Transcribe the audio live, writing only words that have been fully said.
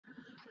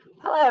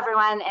Hello,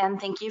 everyone, and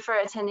thank you for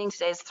attending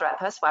today's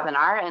ThreatPost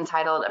webinar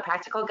entitled A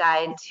Practical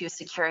Guide to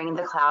Securing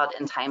the Cloud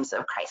in Times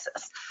of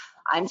Crisis.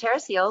 I'm Tara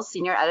Seals,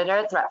 Senior Editor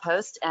at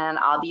ThreatPost, and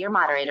I'll be your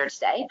moderator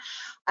today.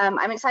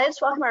 I'm excited to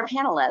welcome our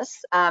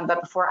panelists,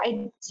 but before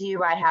I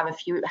do, I have a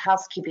few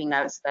housekeeping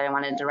notes that I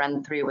wanted to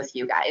run through with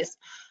you guys.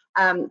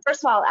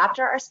 First of all,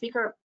 after our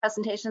speaker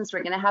presentations,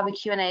 we're going to have a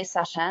Q&A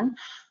session,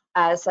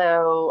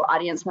 so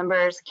audience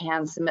members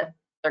can submit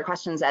their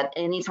questions at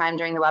any time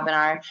during the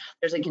webinar.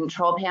 There's a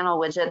control panel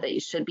widget that you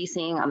should be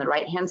seeing on the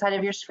right-hand side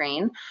of your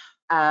screen.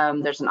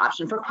 There's an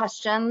option for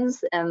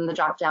questions in the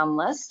drop-down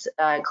list.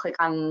 Click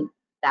on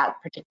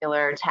that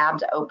particular tab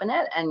to open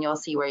it, and you'll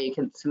see where you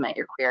can submit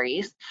your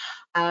queries.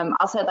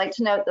 Also, I'd like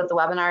to note that the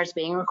webinar is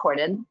being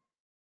recorded.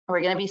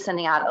 We're going to be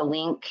sending out a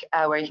link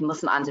where you can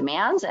listen on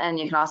demand, and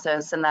you can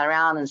also send that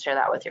around and share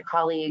that with your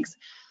colleagues.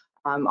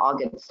 All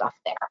good stuff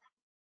there.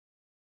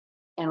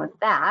 And with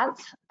that,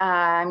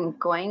 I'm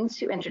going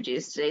to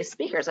introduce today's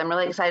speakers. I'm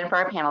really excited for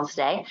our panel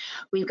today.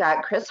 We've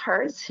got Chris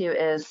Hertz, who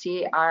is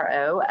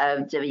CRO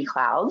of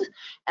DivvyCloud,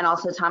 and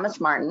also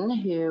Thomas Martin,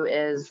 who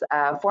is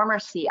a former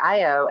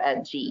CIO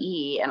at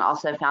GE and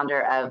also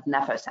founder of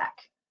Nefosec.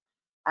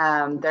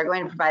 They're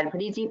going to provide a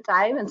pretty deep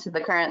dive into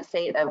the current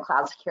state of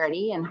cloud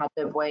security and how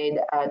to avoid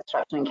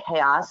disruption and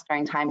chaos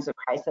during times of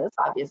crisis.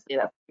 Obviously,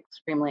 that's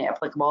extremely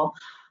applicable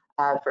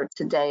for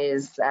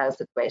today's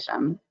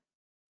situation.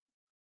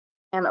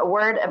 And a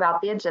word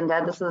about the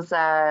agenda. This is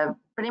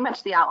pretty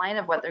much the outline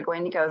of what they're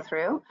going to go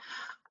through.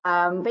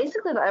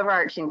 Basically, the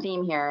overarching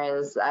theme here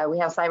is we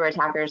have cyber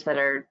attackers that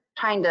are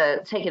trying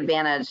to take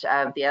advantage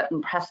of the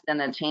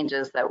unprecedented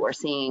changes that we're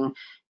seeing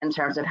in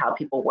terms of how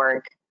people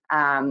work.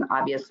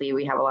 Obviously,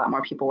 we have a lot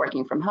more people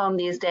working from home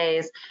these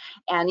days,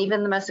 and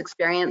even the most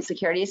experienced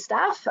security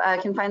staff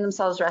can find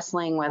themselves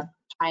wrestling with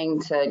trying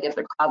to get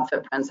their cloud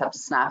footprints up to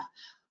snuff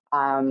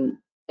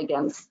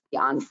against the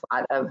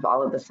onslaught of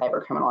all of the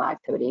cyber criminal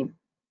activity.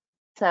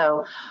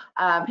 So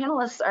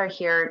panelists are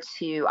here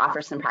to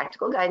offer some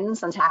practical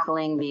guidance on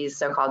tackling these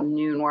so-called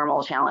new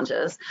normal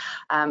challenges.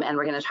 And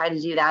we're going to try to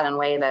do that in a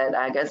way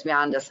that goes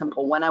beyond a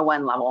simple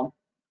 101 level.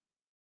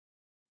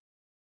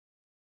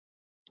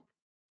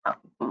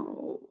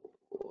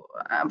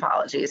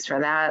 Apologies for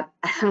that.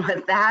 And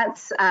with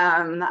that,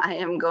 I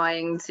am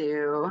going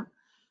to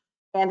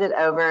hand it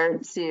over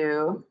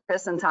to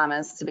Chris and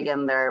Thomas to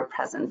begin their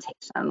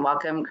presentation.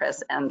 Welcome,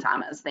 Chris and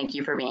Thomas. Thank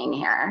you for being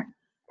here.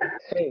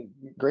 Hey,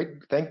 great.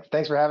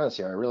 Thanks for having us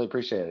here. I really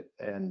appreciate it.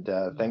 And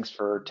thanks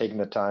for taking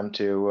the time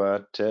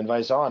to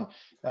invite us on.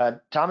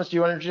 Thomas, do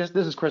you want to introduce?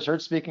 This is Chris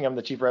Hertz speaking. I'm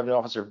the Chief Revenue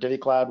Officer of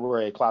DivvyCloud.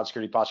 We're a cloud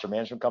security posture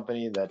management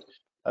company that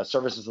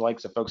services the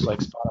likes of folks like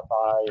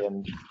Spotify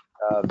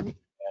and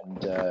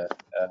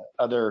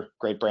other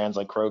great brands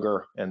like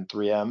Kroger and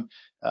 3M.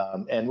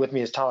 And with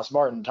me is Thomas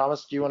Martin.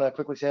 Thomas, do you want to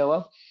quickly say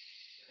hello?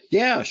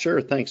 Yeah,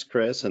 sure. Thanks,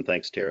 Chris, and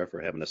thanks, Tara, for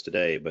having us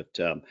today. But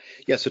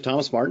yeah, so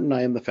Thomas Martin,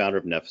 I am the founder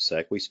of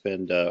Nefosec. We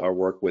spend our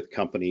work with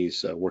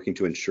companies working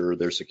to ensure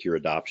their secure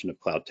adoption of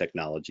cloud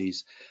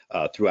technologies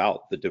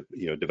throughout the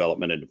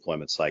development and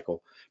deployment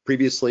cycle.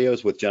 Previously, I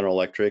was with General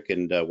Electric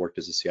and worked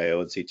as a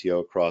CIO and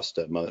CTO across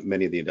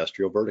many of the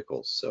industrial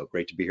verticals. So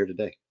great to be here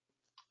today.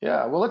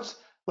 Yeah, well,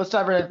 let's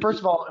dive right in. First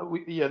of all,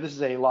 this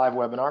is a live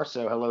webinar,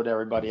 so hello to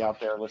everybody out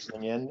there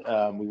listening in.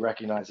 We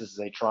recognize this is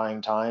a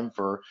trying time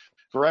for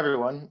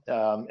everyone,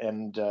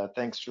 and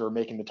thanks for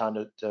making the time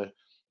to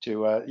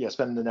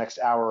spend the next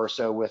hour or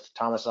so with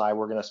Thomas and I.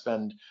 We're going to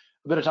spend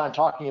a bit of time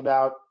talking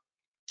about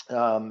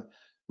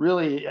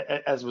really,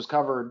 as was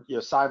covered,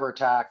 cyber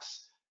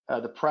attacks,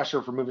 the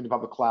pressure for moving to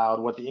public cloud,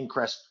 what the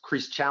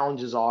increased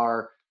challenges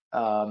are,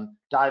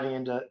 diving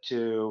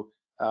into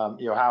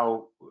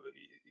how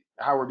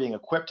we're being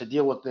equipped to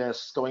deal with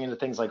this, going into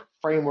things like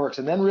frameworks,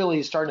 and then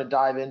really starting to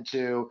dive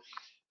into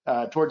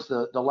towards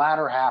the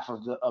latter half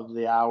of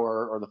the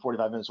hour, or the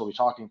 45 minutes we'll be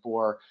talking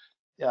for,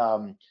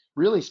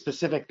 really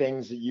specific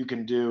things that you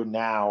can do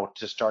now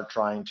to start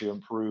trying to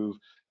improve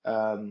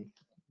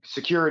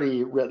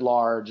security writ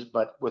large,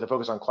 but with a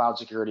focus on cloud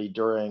security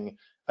during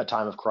a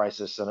time of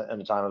crisis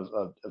and a time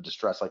of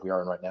distress like we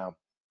are in right now.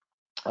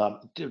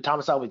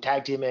 Thomas and I will be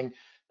tag teaming,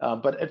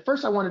 but at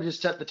first I want to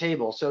just set the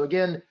table. So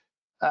again,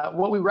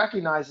 what we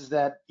recognize is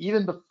that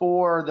even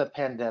before the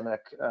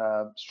pandemic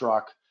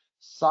struck,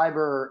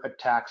 cyber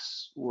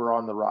attacks were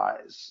on the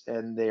rise,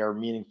 and they are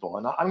meaningful.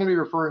 And I'm going to be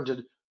referring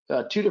to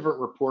two different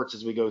reports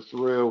as we go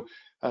through.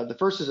 The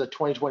first is a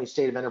 2020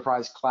 State of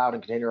Enterprise Cloud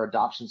and Container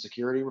Adoption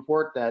Security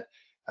report that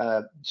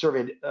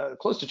surveyed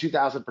close to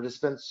 2,000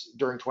 participants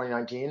during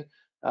 2019,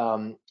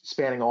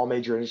 spanning all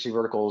major industry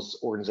verticals,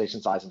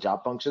 organization size, and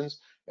job functions.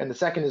 And the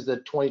second is the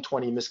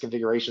 2020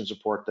 Misconfigurations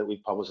report that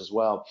we've published as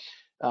well.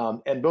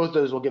 And both of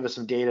those will give us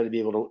some data to be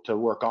able to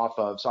work off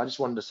of. So I just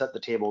wanted to set the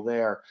table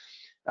there.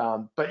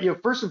 But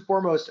first and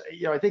foremost,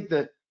 I think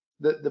that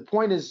the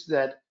point is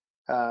that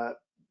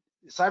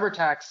cyber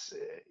attacks,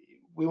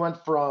 we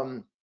went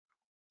from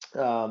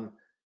it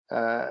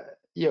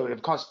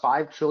cost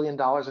 $5 trillion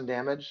in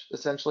damage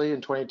essentially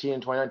in 2018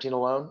 and 2019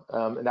 alone,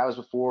 and that was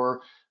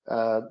before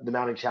the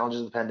mounting challenges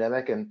of the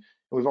pandemic. And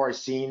We've already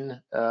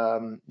seen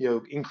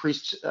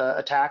increased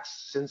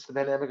attacks since the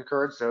pandemic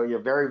occurred. So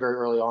very, very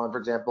early on, for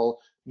example,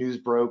 news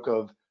broke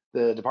of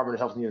the Department of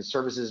Health and Human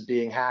Services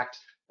being hacked.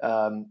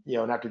 And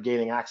after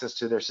gaining access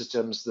to their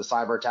systems, the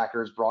cyber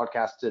attackers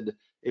broadcasted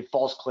a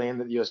false claim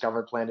that the U.S.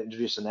 government planned to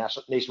introduce a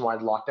nationwide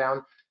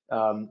lockdown,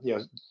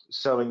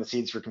 sowing the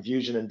seeds for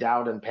confusion and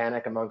doubt and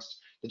panic amongst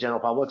the general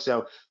public.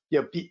 So,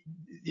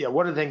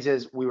 one of the things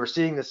is we were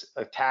seeing this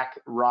attack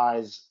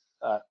rise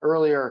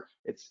earlier.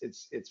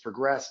 It's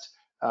progressed,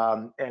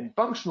 and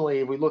functionally,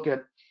 if we look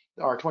at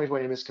our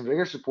 2020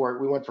 misconfiguration report,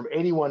 we went from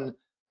 81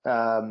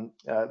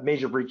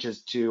 major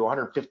breaches to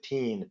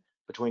 115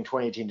 between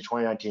 2018 to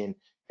 2019.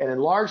 And in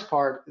large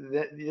part,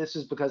 this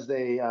is because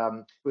it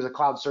was a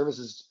cloud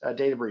services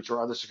data breach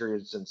or other security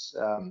instance.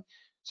 And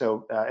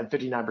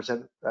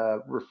 59%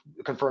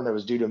 confirmed that it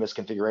was due to a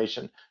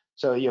misconfiguration.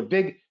 So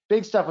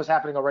big stuff was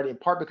happening already, in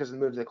part because of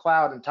the move to the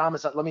cloud. And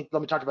Thomas, let me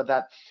talk about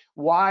that.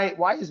 Why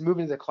is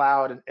moving to the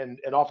cloud and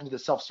often to the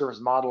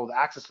self-service model of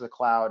access to the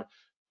cloud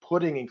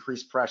putting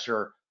increased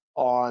pressure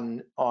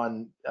on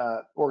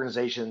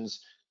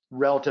organizations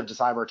relative to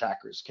cyber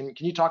attackers? Can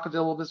you talk a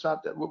little bit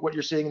about what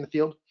you're seeing in the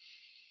field?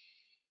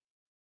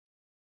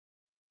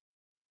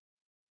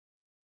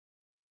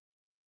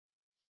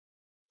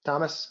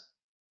 Thomas,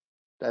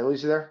 did I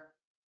lose you there?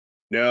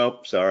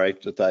 Nope, sorry.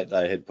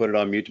 I had put it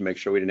on mute to make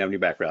sure we didn't have any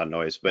background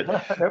noise, but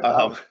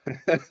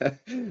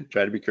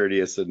try to be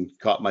courteous and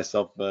caught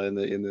myself in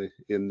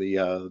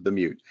the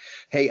mute.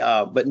 Hey,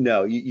 but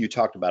no, you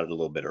talked about it a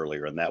little bit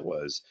earlier, and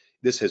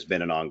this has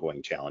been an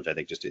ongoing challenge, I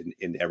think, just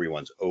in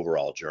everyone's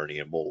overall journey,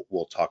 and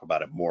we'll talk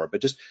about it more.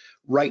 But just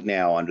right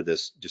now, under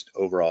this just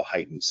overall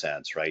heightened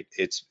sense, right?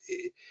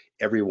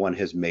 Everyone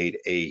has made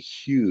a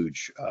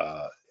huge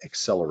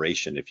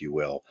acceleration, if you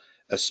will,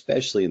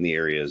 especially in the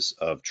areas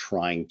of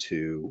trying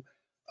to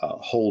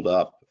hold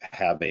up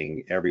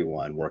having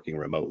everyone working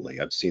remotely.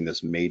 I've seen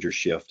this major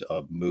shift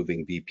of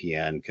moving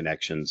VPN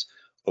connections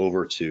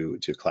over to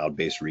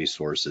cloud-based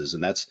resources,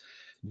 and that's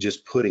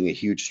just putting a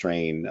huge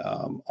strain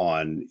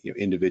on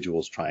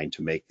individuals trying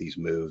to make these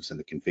moves and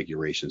the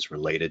configurations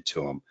related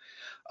to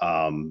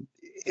them.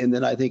 And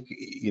then I think,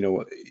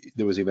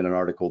 there was even an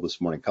article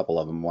this morning, a couple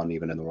of them, one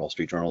even in the Wall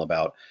Street Journal,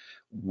 about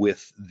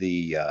with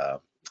the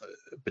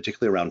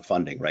particularly around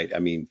funding, right? I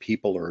mean,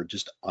 people are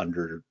just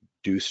under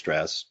due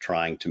stress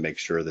trying to make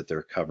sure that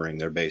they're covering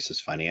their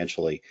bases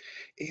financially,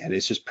 and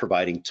it's just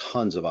providing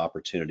tons of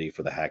opportunity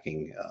for the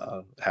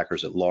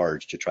hackers at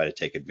large to try to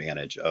take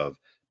advantage of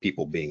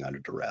people being under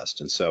duress.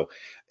 And so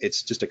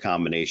it's just a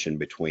combination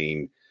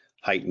between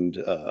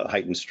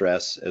heightened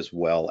stress as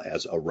well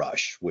as a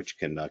rush, which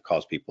can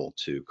cause people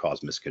to cause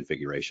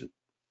misconfiguration.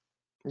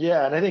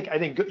 Yeah, and I think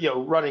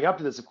running up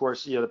to this, of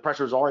course, the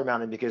pressure is already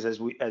mounting because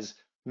as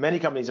many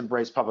companies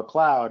embrace public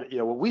cloud,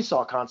 what we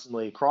saw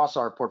constantly across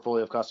our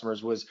portfolio of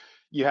customers was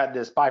you had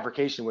this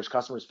bifurcation, which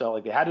customers felt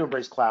like they had to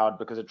embrace cloud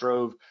because it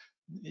drove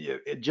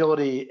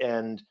agility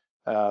and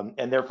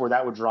therefore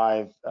that would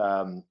drive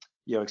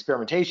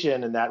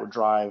experimentation, and that would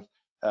drive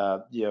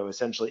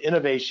essentially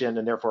innovation,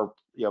 and therefore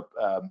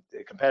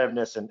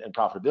competitiveness and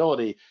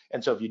profitability.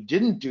 And so if you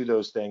didn't do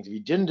those things, if you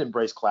didn't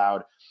embrace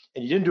cloud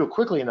and you didn't do it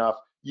quickly enough,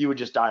 you would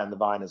just die on the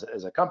vine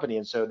as a company.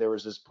 And so there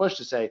was this push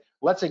to say,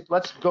 let's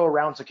go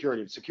around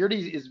security.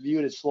 Security is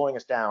viewed as slowing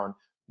us down.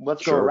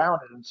 Let's go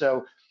around it. And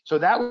so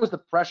that was the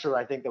pressure,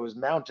 I think, that was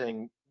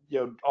mounting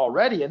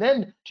already. And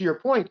then to your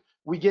point,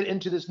 we get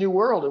into this new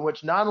world in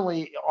which not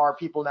only are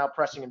people now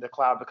pressing into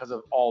cloud because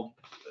of all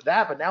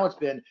that, but now it's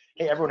been,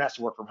 hey, everyone has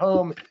to work from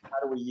home.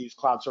 How do we use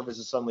cloud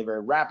services suddenly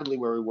very rapidly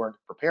where we weren't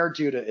prepared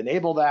to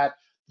enable that?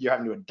 You're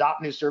having to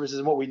adopt new services.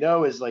 And what we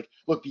know is, like,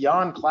 look,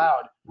 beyond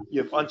cloud,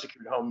 you have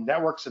unsecured home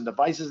networks and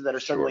devices that are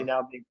suddenly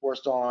now being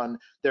forced on.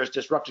 There's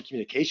disrupted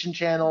communication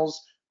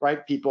channels,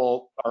 right?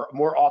 People are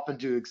more often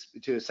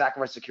to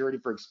sacrifice security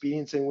for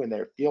expediency when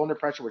they feel under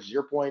pressure, which is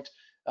your point.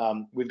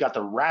 We've got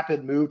the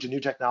rapid move to new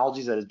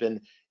technologies that has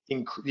been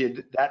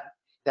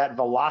that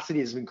velocity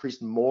has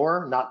increased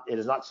more. It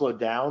has not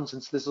slowed down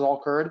since this has all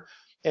occurred.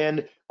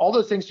 And all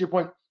those things, to your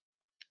point,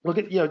 look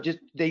at, just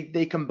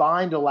they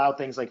combine to allow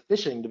things like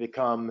phishing to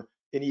become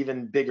an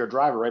even bigger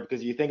driver, right?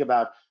 Because you think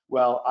about,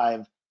 well,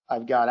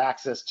 I've got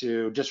access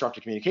to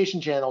disrupted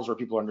communication channels where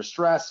people are under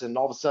stress, and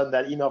all of a sudden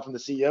that email from the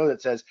CEO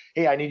that says,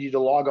 hey, I need you to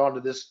log on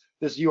to this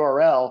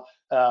URL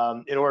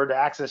in order to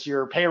access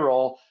your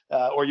payroll,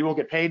 or you won't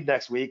get paid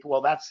next week.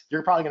 Well,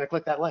 you're probably going to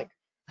click that link.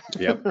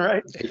 Yep.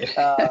 Right.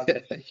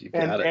 You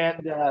got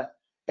it.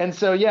 And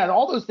so, yeah,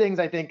 all those things,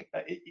 I think,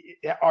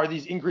 are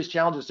these increased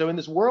challenges. So in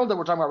this world that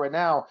we're talking about right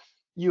now,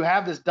 you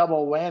have this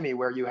double whammy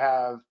where you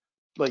have,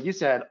 like you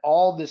said,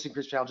 all this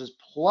increased challenges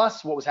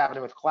plus what was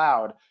happening with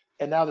cloud,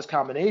 and now this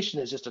combination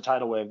is just a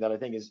tidal wave that I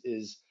think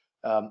is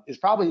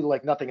probably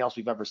like nothing else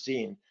we've ever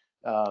seen.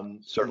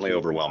 Certainly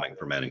overwhelming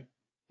for many.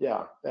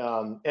 Yeah,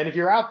 and if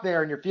you're out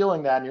there and you're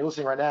feeling that and you're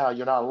listening right now,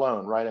 you're not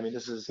alone, right? I mean,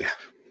 this is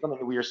something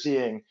that we are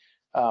seeing.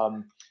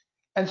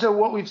 And so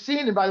what we've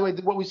seen, and by the way,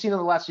 what we've seen in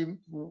the last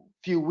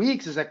few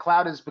weeks is that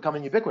cloud is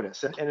becoming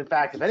ubiquitous. And in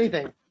fact, if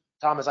anything,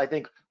 Thomas, I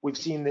think we've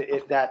seen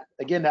that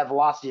again, that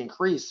velocity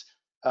increase.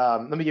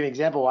 Let me give you an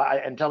example,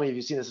 and tell me if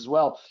you've seen this as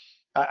well.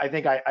 I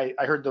think I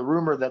heard the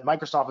rumor that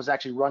Microsoft was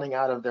actually running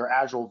out of their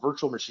Azure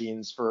virtual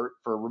machines for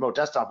remote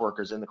desktop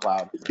workers in the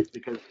cloud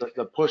because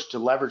the push to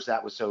leverage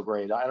that was so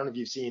great. I don't know if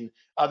you've seen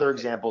other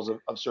examples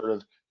of sort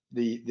of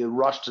the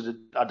rush to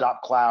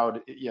adopt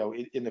cloud,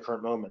 in the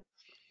current moment.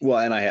 Well,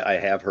 and I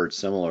have heard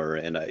similar,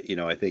 and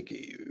I think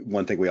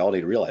one thing we all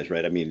need to realize,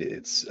 right? I mean,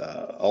 it's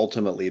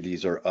ultimately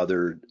these are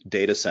other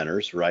data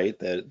centers, right,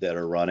 that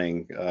are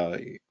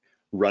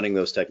running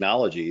those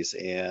technologies,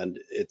 and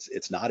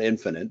it's not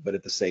infinite, but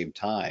at the same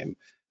time,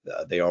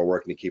 they are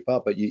working to keep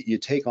up. But you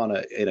take on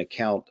an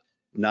account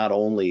not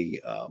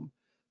only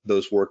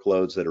those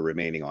workloads that are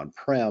remaining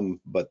on-prem,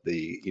 but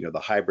the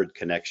hybrid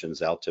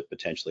connections out to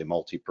potentially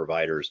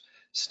multi-providers.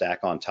 Stack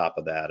on top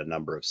of that a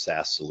number of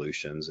SaaS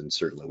solutions, and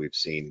certainly we've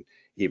seen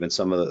even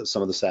some of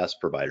the SaaS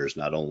providers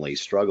not only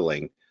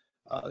struggling,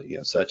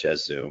 such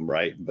as Zoom,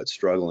 right, but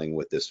struggling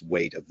with this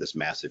weight of this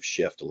massive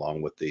shift,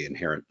 along with the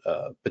inherent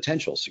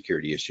potential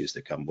security issues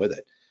that come with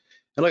it.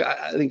 And look,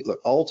 I think,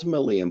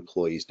 ultimately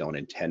employees don't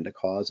intend to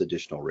cause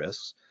additional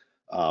risks,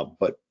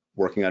 but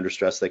working under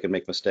stress, they can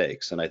make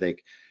mistakes. And I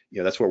think,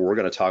 that's where we're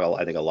going to talk,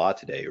 I think, a lot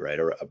today, right,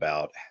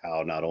 about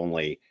how not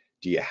only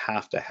do you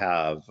have to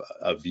have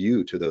a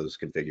view to those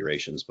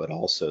configurations, but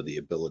also the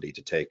ability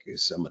to take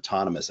some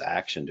autonomous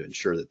action to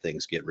ensure that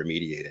things get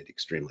remediated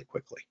extremely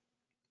quickly.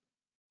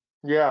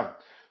 Yeah.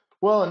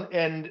 Well,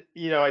 and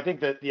I think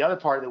that the other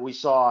part that we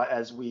saw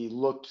as we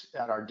looked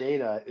at our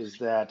data is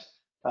that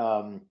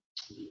that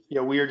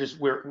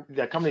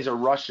companies are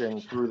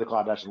rushing through the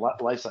cloud adoption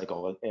life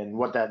cycle, and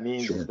what that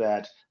means is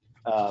that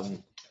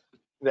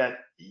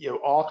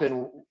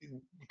often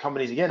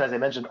companies, again, as I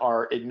mentioned,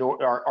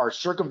 are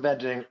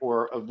circumventing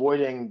or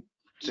avoiding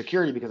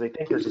security because they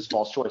think there's this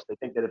false choice. They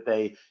think that if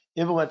they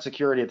implement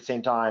security at the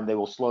same time, they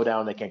will slow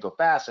down, they can't go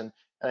fast. And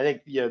I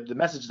think the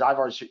message that I've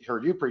already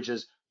heard you preach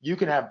is you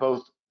can have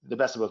the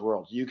best of both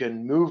worlds. You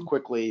can move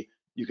quickly,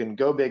 you can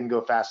go big and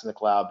go fast in the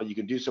cloud, but you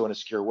can do so in a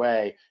secure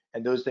way.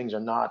 And those things are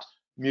not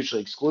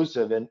mutually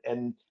exclusive.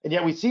 And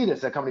yet we see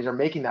this, that companies are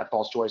making that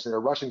false choice and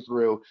they're rushing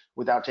through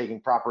without taking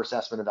proper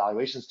assessment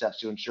evaluation steps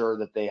to ensure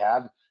that they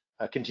have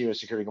continuous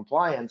security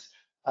compliance.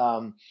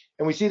 And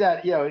we see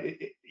that,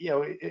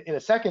 in a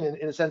second,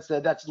 in a sense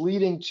that that's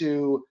leading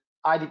to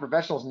IT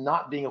professionals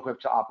not being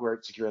equipped to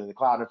operate securely in the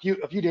cloud. And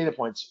a few data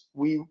points.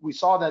 We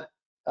saw that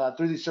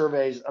through these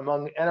surveys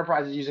among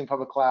enterprises using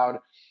public cloud,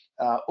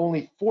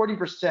 only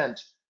 40%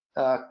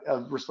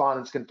 of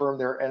respondents confirmed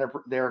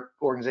their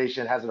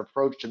organization has an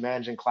approach to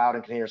managing cloud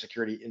and container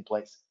security in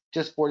place.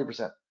 Just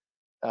 40%.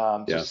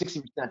 So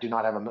 60% do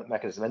not have a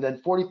mechanism, and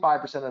then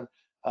 45%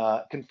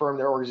 of confirmed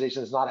their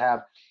organization does not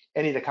have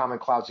any of the common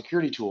cloud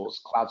security tools: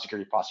 cloud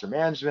security posture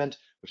management,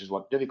 which is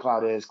what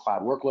DivvyCloud is,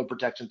 cloud workload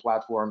protection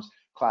platforms,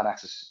 cloud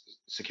access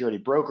security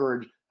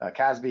brokered,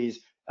 CASBs.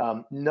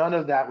 None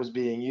of that was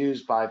being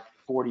used by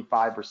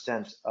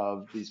 45%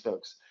 of these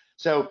folks.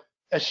 So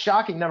a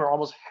shocking number,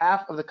 almost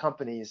half of the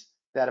companies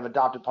that have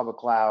adopted public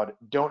cloud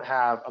don't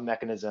have a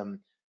mechanism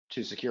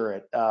to secure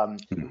it.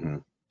 Talk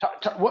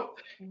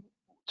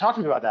to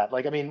me about that.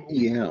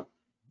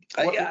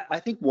 I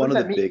think one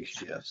of the big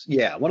shifts,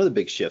 one of the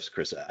big shifts,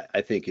 Chris,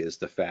 I think is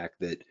the fact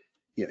that,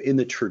 in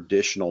the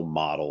traditional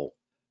model,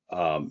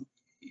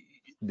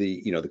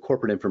 the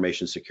corporate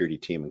information security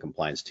team and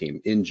compliance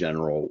team in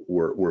general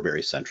were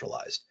very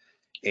centralized.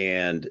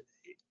 And,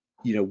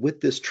 with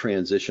this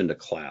transition to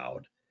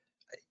cloud,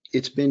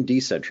 it's been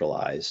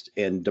decentralized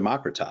and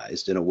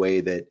democratized in a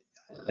way that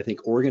I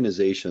think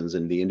organizations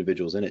and the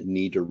individuals in it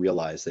need to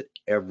realize that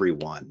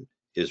everyone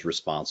is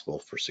responsible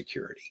for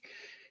security.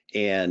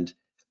 And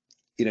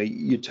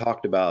you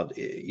talked about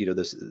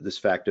this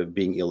fact of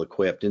being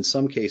ill-equipped in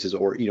some cases,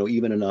 or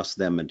even an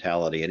us-them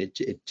mentality, and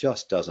it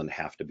just doesn't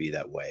have to be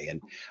that way.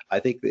 And I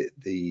think that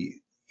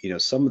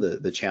some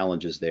of the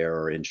challenges there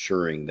are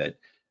ensuring that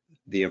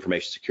the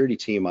information security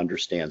team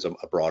understands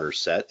a broader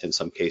set. In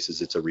some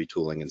cases, it's a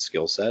retooling and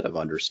skill set of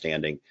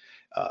understanding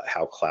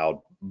how cloud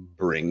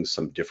brings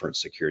some different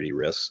security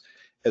risks,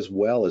 as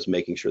well as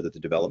making sure that the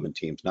development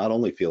teams not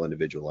only feel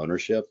individual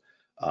ownership,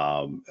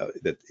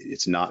 that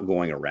it's not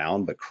going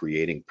around, but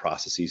creating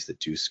processes that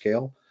do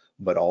scale,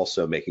 but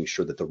also making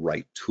sure that the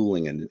right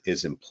tooling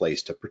is in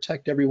place to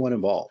protect everyone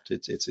involved.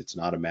 It's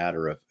not a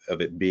matter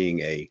of it being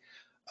a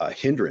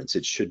hindrance.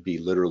 It should be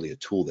literally a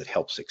tool that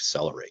helps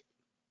accelerate.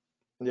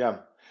 Yeah.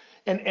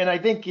 And I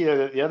think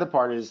the other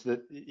part is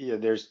that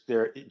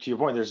to your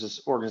point, there's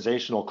this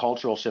organizational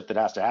cultural shift that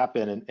has to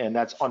happen, and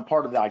that's on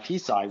part of the IT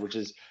side, which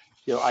is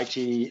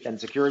IT and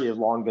security have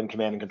long been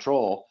command and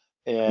control,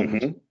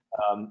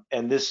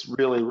 and this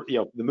really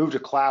the move to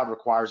cloud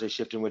requires a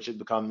shift in which it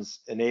becomes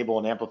enable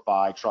and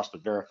amplify, trust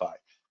but verify.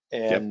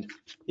 And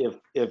if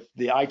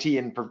the IT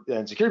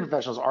and security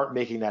professionals aren't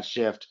making that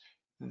shift,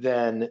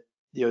 then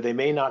they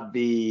may not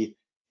be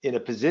in a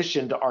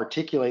position to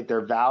articulate their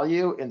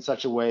value in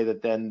such a way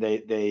that then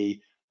the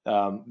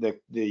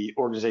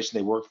organization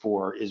they work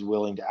for is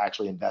willing to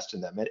actually invest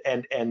in them,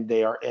 and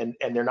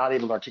they're not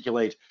able to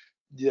articulate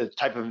the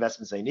type of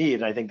investments they need.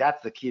 And I think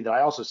that's the key that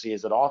I also see,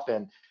 is that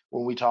often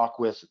when we talk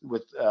with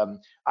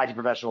IT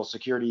professionals,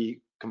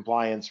 security,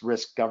 compliance,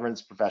 risk,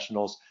 governance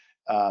professionals,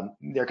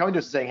 they're coming to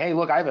us and saying, hey,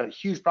 look, I have a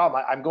huge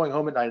problem. I'm going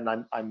home at night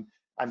and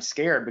I'm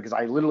scared because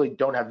I literally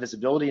don't have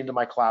visibility into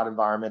my cloud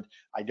environment.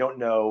 I don't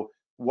know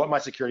what my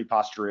security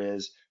posture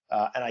is,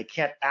 and I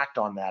can't act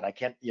on that. I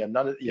can't,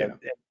 none of,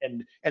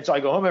 and so I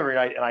go home every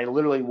night and I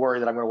literally worry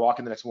that I'm going to walk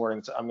in the next morning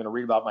and I'm going to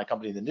read about my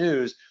company in the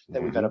news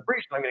that we've had a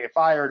breach and I'm going to get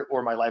fired,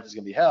 or my life is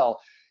going to be hell.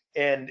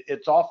 And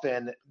it's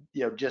often,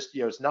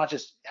 it's not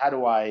just how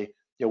do I,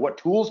 what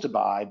tools to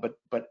buy,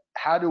 but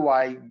how do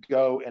I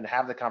go and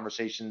have the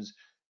conversations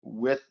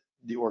with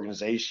the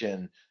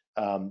organization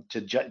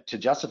to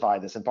justify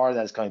this. And part of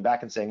that is coming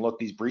back and saying, look,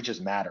 these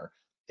breaches matter,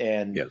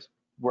 and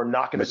we're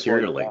not going to slow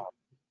you down.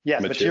 Yes,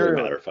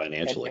 materially matter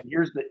financially. And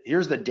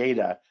here's the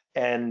data.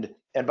 And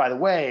by the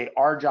way,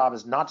 our job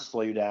is not to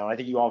slow you down. I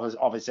think you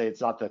always say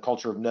it's not the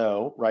culture of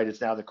no, right?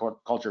 It's now the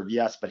culture of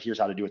yes, but here's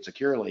how to do it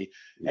securely.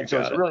 And so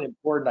it's really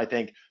important, I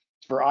think,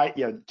 for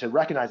to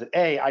recognize that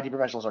IT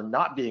professionals are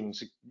not being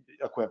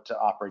equipped to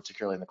operate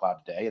securely in the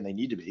cloud today, and they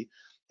need to be.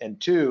 And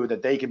two,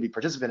 that they can be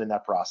participant in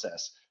that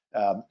process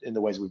in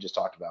the ways we've just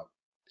talked about.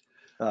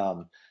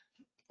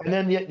 And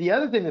then the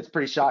other thing that's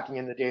pretty shocking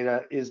in the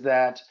data is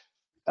that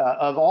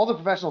of all the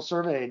professionals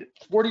surveyed,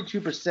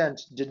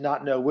 42% did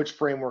not know which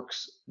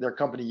frameworks their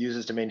company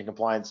uses to maintain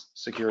compliance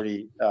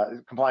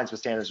with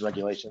standards and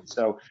regulations.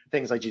 So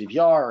things like GDPR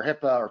or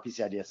HIPAA or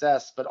PCI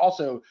DSS, but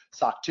also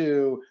SOC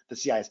 2, the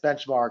CIS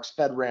benchmarks,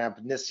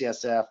 FedRAMP, NIST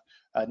CSF,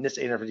 NIST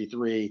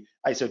 853,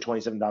 ISO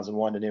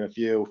 27001, to name a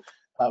few.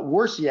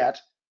 Worse yet,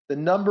 the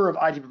number of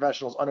IT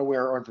professionals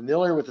unaware or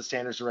unfamiliar with the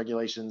standards and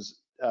regulations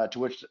to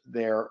which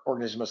their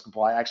organization must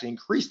comply actually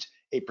increased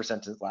 8%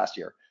 since last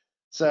year.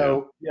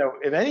 So,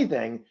 if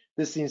anything,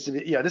 this seems to be,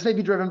 this may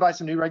be driven by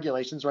some new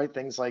regulations, right?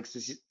 Things like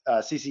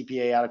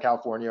CCPA out of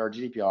California or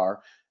GDPR,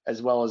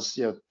 as well as,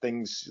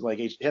 things like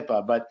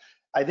HIPAA. But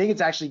I think it's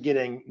actually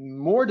getting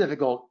more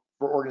difficult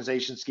for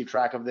organizations to keep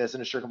track of this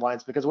and ensure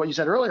compliance, because of what you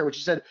said earlier, which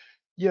you said,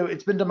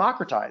 it's been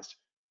democratized.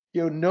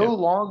 No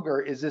longer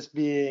is this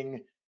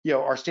being,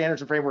 our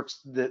standards and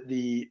frameworks,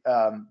 the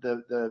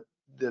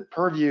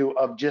purview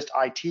of just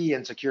IT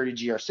and security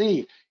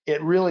GRC. It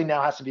really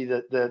now has to be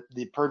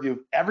the purview of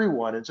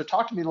everyone. And so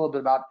talk to me a little bit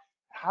about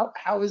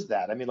how is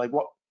that? I mean, like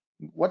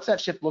what's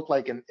that shift look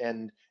like,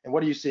 and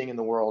what are you seeing in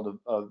the world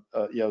of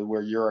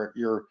where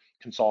you're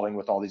consulting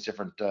with all these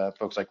different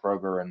folks like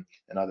Kroger and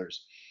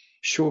others?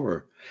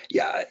 Sure.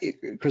 Yeah,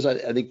 because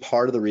I think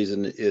part of the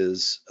reason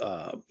is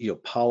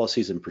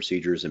policies and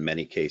procedures in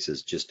many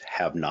cases just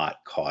have not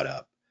caught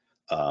up.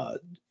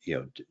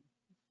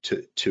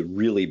 To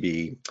really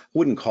be,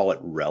 wouldn't call it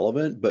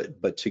relevant,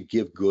 but to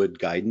give good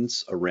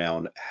guidance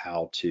around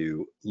how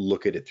to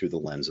look at it through the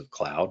lens of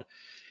cloud.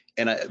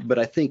 But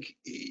I think,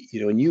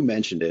 and you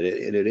mentioned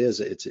it, and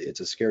it's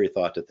a scary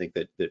thought to think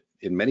that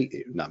in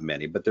many, not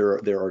many, but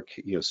there are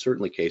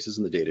certainly cases,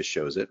 and the data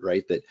shows it,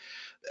 right, that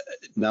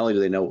not only do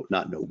they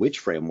not know which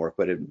framework,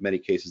 but in many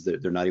cases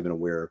they're not even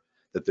aware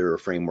that there are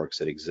frameworks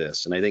that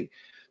exist. And I think,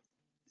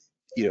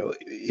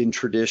 in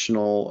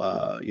traditional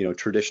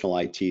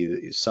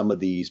IT, some of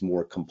these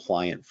more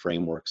compliant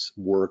frameworks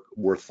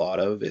were thought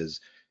of as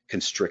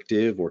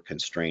constrictive or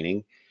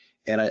constraining.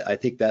 And I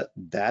think that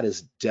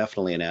is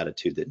definitely an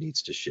attitude that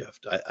needs to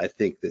shift. I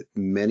think that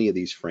many of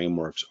these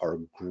frameworks are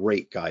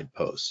great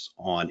guideposts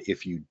on,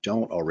 if you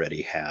don't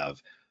already have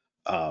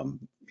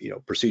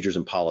procedures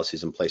and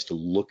policies in place to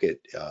look at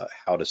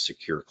how to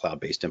secure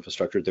cloud-based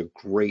infrastructure. They're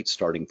great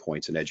starting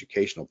points and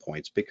educational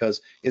points,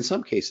 because in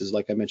some cases,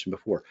 like I mentioned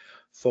before,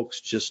 folks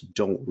just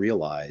don't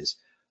realize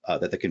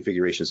that the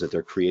configurations that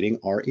they're creating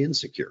are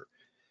insecure.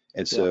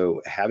 And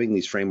so having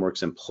these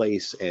frameworks in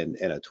place and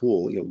a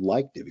tool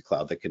like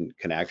DivvyCloud that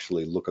can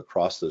actually look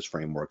across those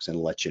frameworks and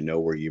let you know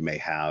where you may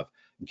have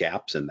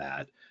gaps in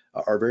that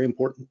are very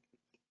important.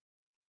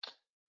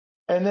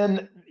 And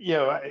then,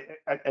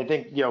 I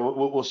think,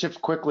 we'll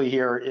shift quickly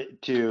here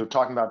to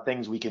talking about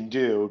things we can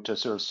do to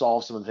sort of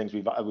solve some of the things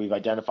we've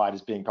identified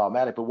as being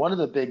problematic. But one of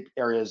the big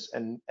areas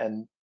and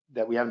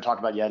that we haven't talked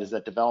about yet is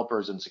that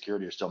developers and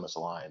security are still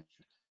misaligned.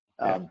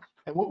 And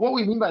what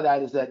we mean by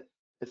that is that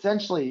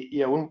essentially,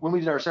 when we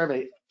did our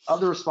survey, of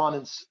the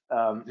respondents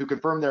who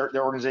confirmed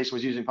their organization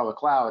was using public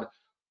cloud,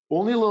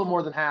 only a little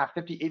more than half,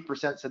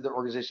 58%, said their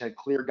organization had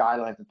clear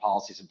guidelines and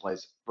policies in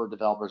place for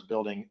developers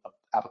building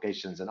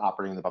applications and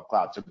operating in the public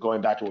cloud. So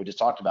going back to what we just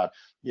talked about,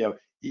 your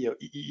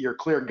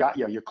clear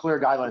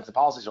guidelines and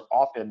policies are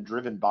often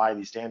driven by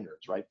these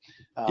standards, right?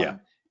 And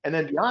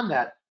then beyond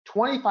that,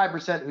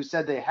 25% who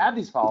said they had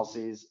these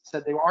policies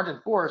said they aren't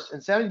enforced,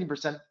 and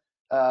 17%.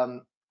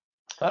 And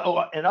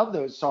of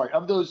those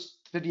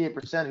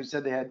 58% who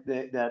said they had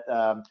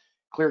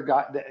clear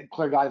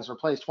guidance were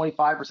placed,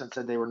 25%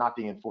 said they were not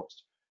being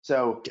enforced.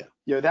 So,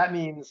 that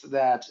means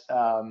that,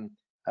 and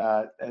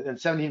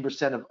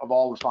 17% of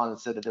all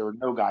respondents said that there were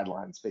no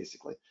guidelines,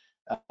 basically.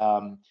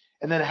 And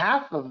then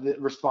half of the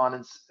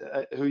respondents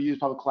who use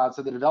public cloud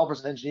said that developers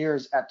and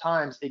engineers at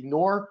times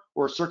ignore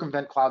or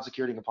circumvent cloud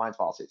security and compliance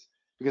policies.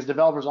 because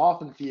developers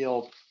often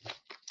feel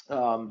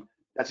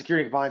that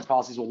security and compliance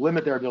policies will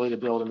limit their ability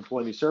to build and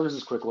deploy new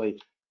services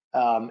quickly.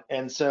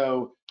 And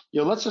so,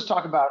 let's just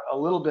talk about a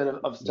little bit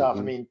of stuff.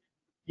 I mean,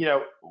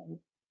 that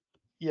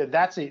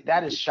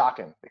is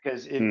shocking,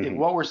 because if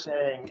what we're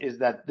saying is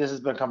that this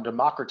has become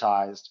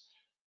democratized,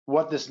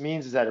 what this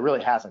means is that it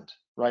really hasn't,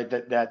 right?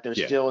 That there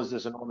still is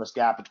this enormous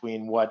gap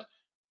between what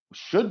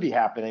should be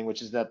happening,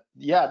 which is that,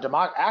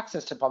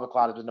 access to public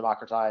cloud has been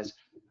democratized,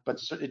 but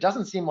it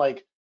doesn't seem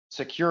like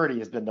security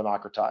has been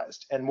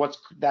democratized. And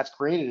that's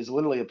created is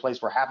literally a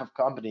place where half of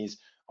companies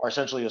are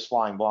essentially just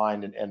flying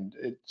blind, and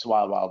it's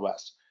wild, wild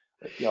west.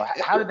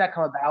 How did that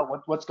come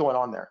about? What's going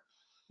on there?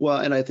 Well,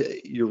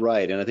 and you're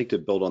right. And I think to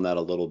build on that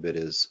a little bit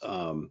is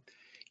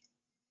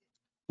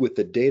with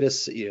the data,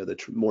 the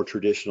more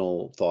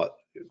traditional thought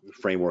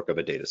framework of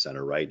a data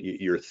center, right?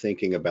 You're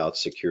thinking about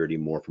security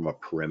more from a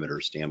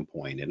perimeter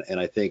standpoint. And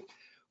I think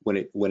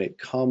when it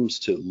comes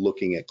to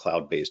looking at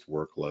cloud-based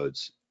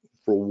workloads,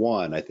 for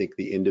one, I think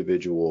the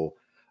individual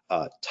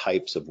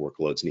types of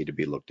workloads need to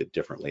be looked at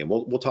differently. And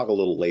we'll talk a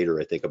little later,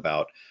 I think,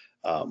 about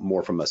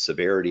more from a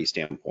severity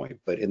standpoint.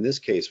 But in this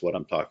case, what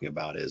I'm talking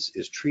about is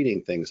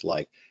treating things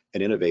like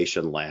an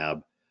innovation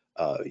lab,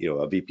 a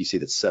VPC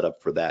that's set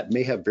up for that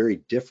may have very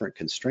different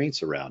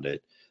constraints around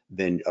it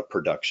than a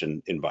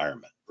production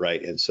environment,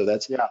 right? And so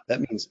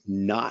that means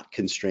not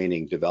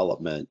constraining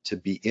development to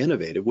be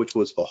innovative, which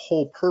was the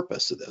whole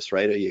purpose of this,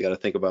 right? You got to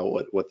think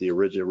about what the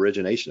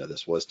origination of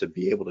this was, to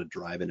be able to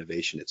drive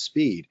innovation at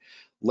speed.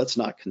 Let's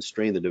not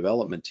constrain the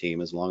development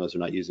team as long as they're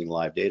not using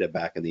live data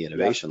back in the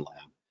innovation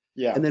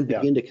lab. And then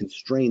begin to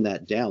constrain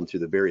that down through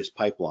the various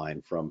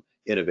pipeline from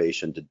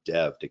innovation to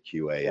dev to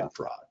QA and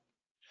prod.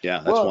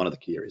 That's one of the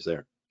key areas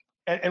there.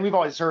 And we've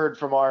always heard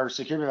from our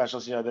security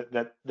professionals,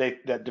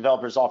 that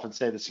developers often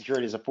say that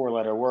security is a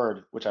 4-letter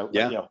word, which I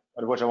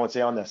won't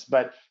say on this,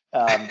 but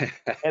and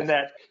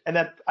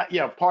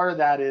that part of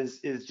that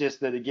is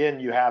just that, again,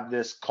 you have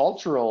this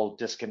cultural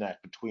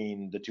disconnect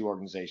between the two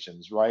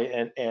organizations,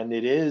 right? And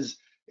it's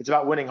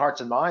about winning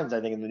hearts and minds, I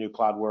think, in the new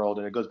cloud world.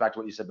 And it goes back to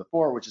what you said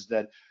before, which is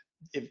that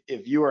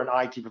if you are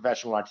an IT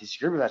professional, IT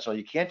security professional,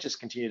 you can't just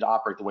continue to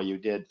operate the way you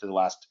did for the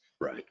last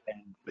 5,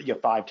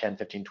 10,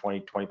 15, 20,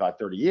 25,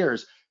 30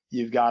 years.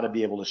 You've got to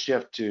be able to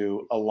shift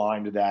to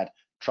align to that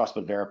trust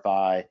but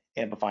verify,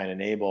 amplify and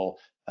enable,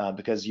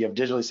 because you have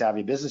digitally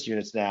savvy business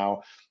units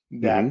now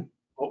that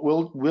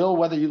will,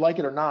 whether you like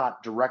it or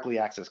not, directly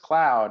access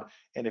cloud.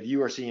 And if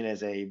you are seen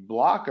as a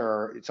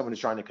blocker, someone who's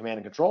trying to command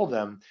and control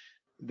them,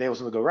 they will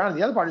simply go around.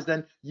 And the other part is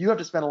then you have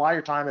to spend a lot of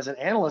your time as an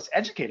analyst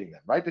educating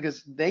them, right?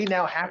 Because they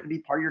now have to be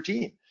part of your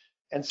team.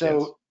 And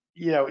so,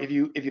 if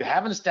you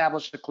haven't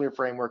established a clear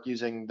framework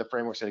using the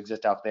frameworks that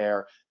exist out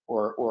there,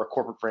 or a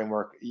corporate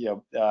framework,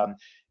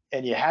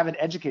 and you haven't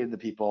educated the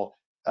people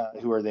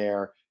who are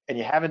there, and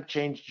you haven't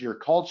changed your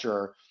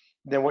culture,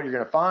 then what you're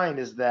going to find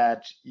is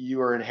that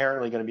you are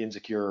inherently going to be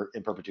insecure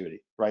in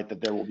perpetuity, right? That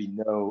there will be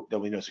no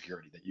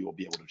security that you will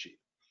be able to achieve.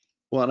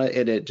 Well,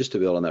 and just to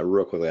build on that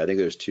real quickly, I think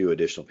there's two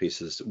additional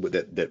pieces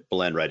that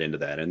blend right into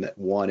that. And that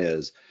one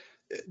is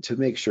to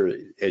make sure,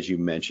 as you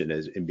mentioned,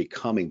 as in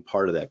becoming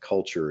part of that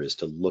culture, is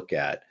to look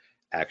at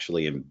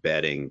actually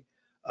embedding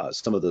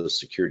some of those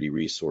security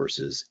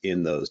resources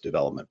in those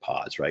development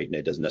pods, right? And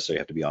it doesn't necessarily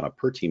have to be on a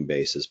per team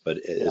basis, but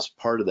as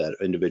part of that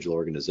individual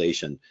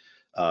organization,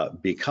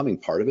 becoming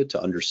part of it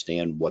to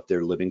understand what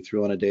they're living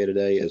through on a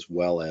day-to-day, as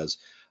well as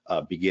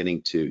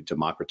beginning to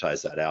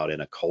democratize that out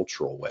in a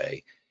cultural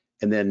way.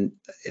 And then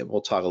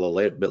we'll talk a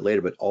little bit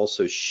later, but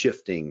also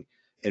shifting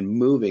and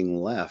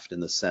moving left in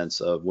the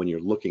sense of when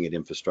you're looking at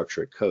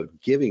infrastructure at code,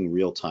 giving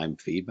real-time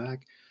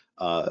feedback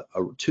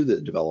to the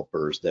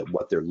developers that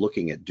what they're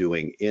looking at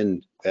doing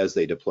as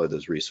they deploy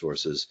those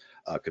resources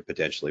could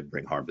potentially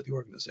bring harm to the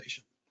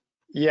organization.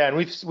 Yeah, and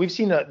we've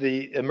seen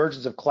the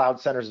emergence of cloud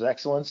centers of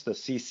excellence, the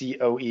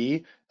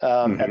CCOE,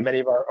 at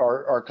many of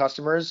our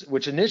customers,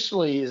 which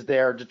initially is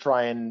there to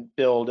try and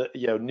build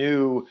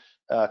new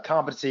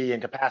competency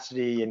and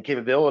capacity and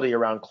capability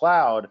around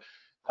cloud,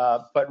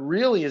 but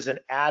really is an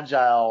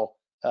agile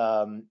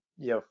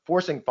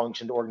forcing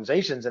function to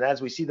organizations. And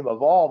as we see them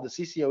evolve, the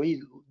CCOE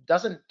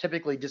doesn't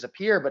typically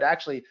disappear, but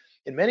actually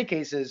in many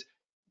cases,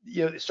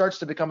 it starts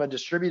to become a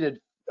distributed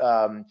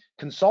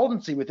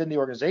consultancy within the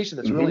organization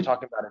that's really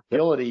talking about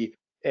agility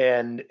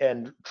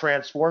and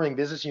transforming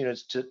business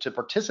units to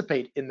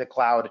participate in the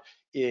cloud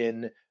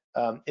in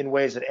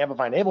ways that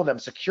amplify and enable them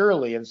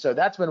securely. And so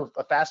that's been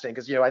fascinating,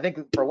 because I think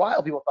for a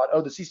while people thought,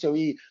 oh, the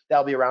CCOE,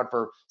 that'll be around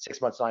for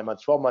 6 months, 9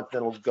 months, 12 months,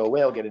 then it'll go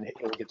away, it'll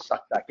get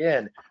sucked back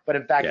in. But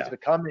in fact, it's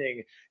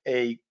becoming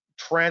a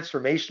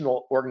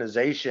transformational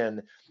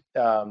organization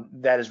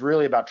that is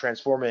really about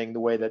transforming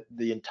the way that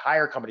the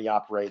entire company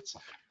operates,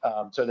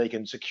 so they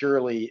can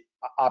securely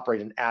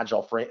operate in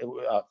agile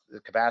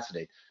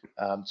capacity.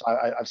 So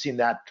I've seen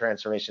that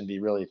transformation be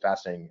really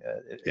fascinating,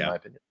 in my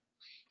opinion.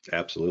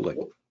 Absolutely.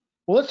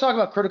 Well, let's talk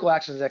about critical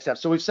actions and next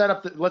steps. So we've set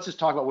up, let's just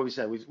talk about what we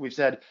said. We've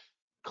said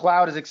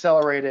cloud is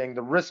accelerating,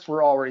 the risks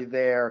were already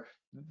there,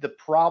 the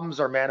problems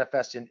are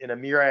manifest in a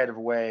myriad of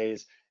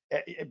ways,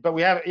 but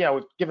we have,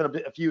 we've given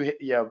a few,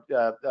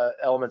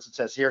 elements that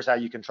says here's how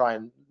you can try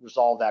and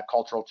resolve that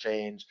cultural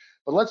change.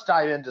 But let's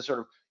dive into sort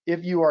of,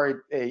 if you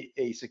are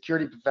a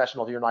security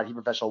professional, if you're not an IT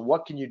professional,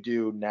 what can you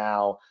do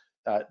now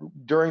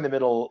during the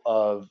middle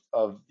of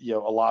a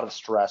lot of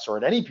stress or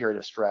at any period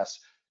of stress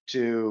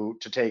to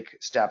take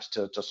steps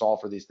to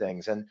solve for these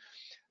things? And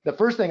the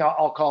first thing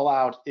I'll call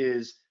out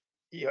is,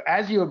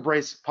 as you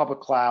embrace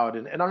public cloud,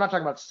 and I'm not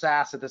talking about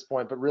SaaS at this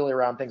point, but really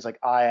around things like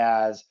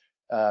IaaS,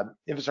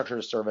 infrastructure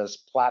as a service,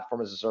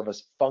 platform as a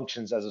service,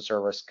 functions as a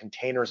service,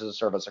 containers as a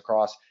service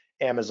across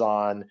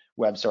Amazon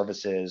Web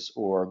Services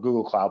or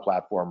Google Cloud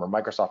Platform or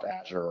Microsoft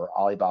Azure or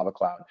Alibaba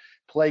Cloud.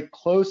 Pay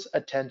close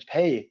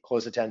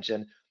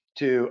attention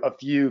to a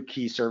few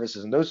key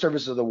services, and those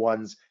services are the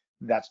ones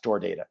that store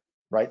data,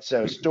 right?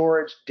 So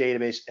storage,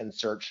 database, and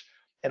search.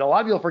 And a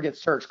lot of people forget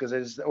search because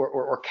it is,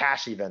 or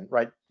cache even,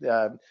 right?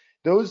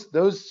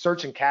 Those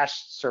search and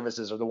cache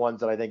services are the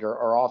ones that I think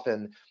are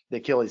often the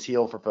Achilles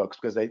heel for folks,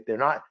 because they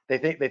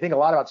think a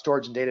lot about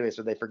storage and database,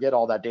 but they forget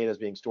all that data is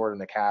being stored in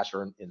the cache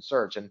or in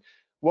search. And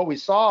what we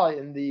saw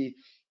in the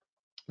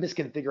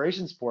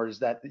misconfiguration support is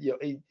that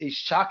a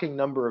shocking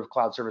number of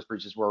cloud service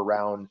breaches were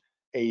around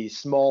a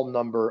small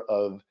number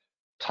of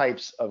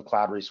types of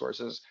cloud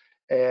resources.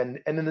 And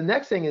then the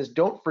next thing is,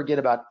 don't forget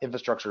about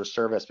infrastructure as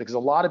service, because a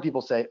lot of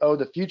people say, oh,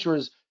 the future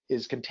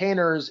is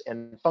containers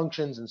and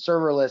functions and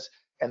serverless,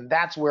 and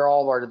that's where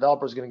all of our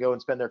developers are going to go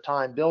and spend their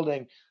time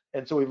building.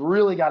 And so we've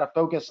really got to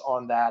focus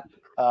on that.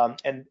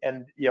 And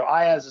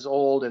IaaS is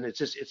old, and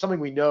it's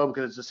something we know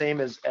because it's the same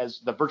as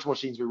the virtual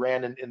machines we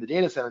ran in the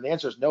data center. And the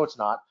answer is no, it's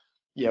not.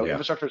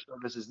 Infrastructure as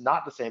service is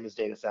not the same as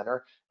data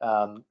center,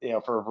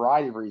 for a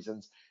variety of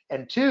reasons.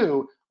 And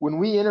two, when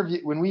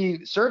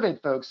we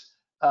surveyed folks,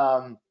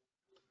 about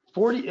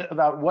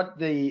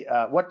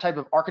what type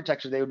of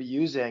architecture they would be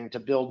using to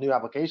build new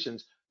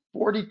applications,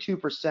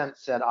 42%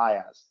 said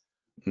IaaS.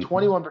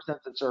 21%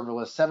 said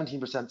serverless,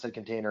 17% said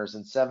containers,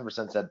 and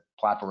 7% said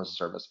platform as a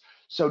service.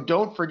 So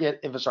don't forget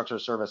infrastructure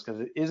as a service,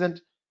 because it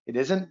isn't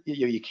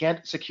you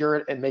can't secure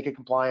it and make it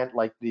compliant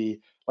like the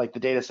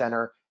data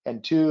center.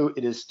 And two,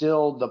 it is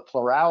still the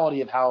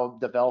plurality of how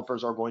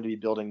developers are going to be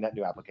building net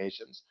new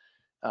applications.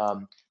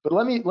 But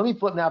let me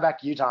flip now back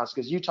to you, Thomas,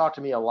 because you talked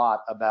to me a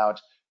lot about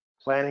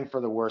planning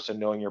for the worst and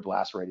knowing your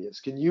blast radius.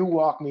 Can you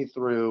walk me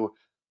through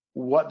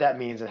what that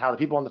means and how the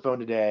people on the phone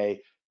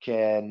today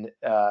can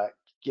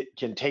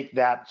take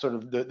that sort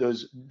of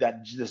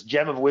this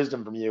gem of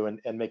wisdom from you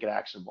and make it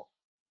actionable?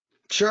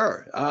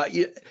 Sure.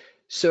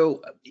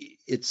 So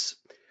it's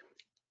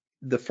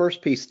the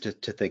first piece to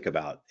think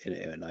about,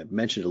 and I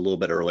mentioned a little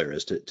bit earlier,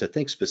 is to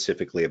think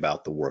specifically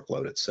about the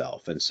workload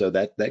itself. And so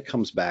that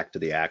comes back to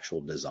the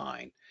actual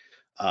design.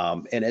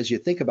 And as you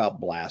think about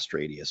blast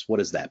radius, what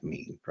does that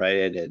mean,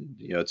 right? And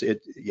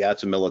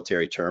it's a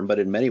military term, but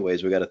in many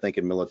ways we got to think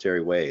in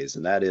military ways,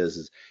 and that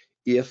is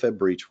if a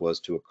breach was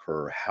to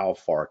occur, how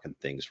far can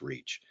things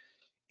reach?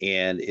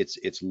 And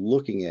it's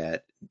looking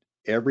at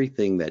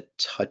everything that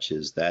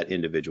touches that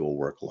individual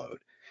workload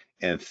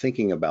and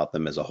thinking about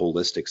them as a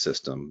holistic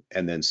system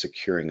and then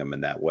securing them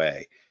in that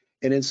way.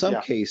 And in some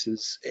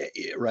cases,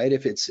 right,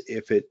 if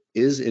it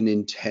is an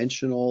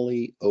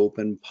intentionally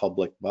open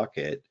public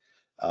bucket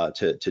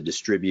to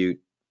distribute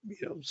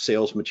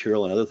sales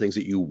material and other things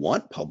that you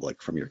want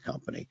public from your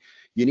company,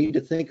 you need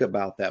to think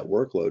about that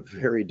workload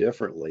very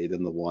differently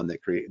than the one that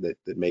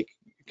may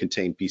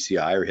contain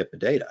PCI or HIPAA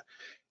data.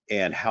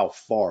 And how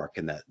far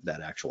can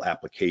that actual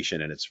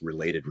application and its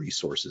related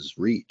resources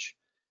reach?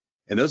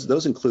 And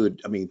those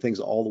include, things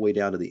all the way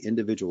down to the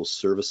individual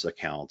service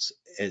accounts,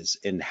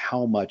 and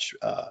how much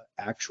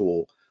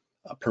actual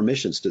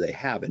permissions do they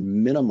have, and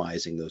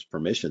minimizing those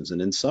permissions.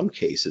 And in some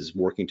cases,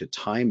 working to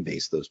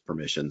time-base those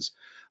permissions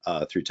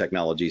through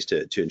technologies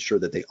to ensure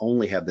that they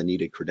only have the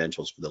needed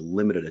credentials for the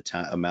limited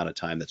amount of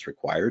time that's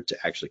required to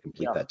actually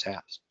complete that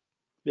task.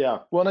 Yeah,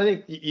 well, and I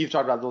think you've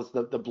talked about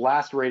this, the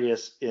blast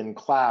radius in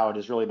cloud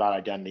is really about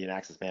identity and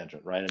access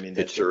management, right?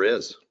 It sure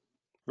is.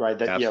 Right,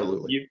 that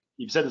absolutely.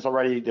 You've said this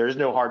already. There is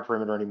no hard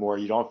perimeter anymore.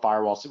 You don't have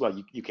firewalls.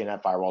 Well, you can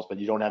have firewalls, but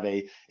you don't have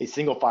a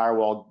single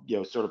firewall.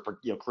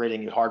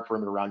 Creating a hard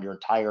perimeter around your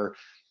entire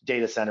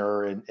data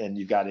center, and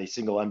you've got a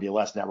single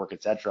MPLS network,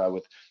 et cetera,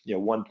 with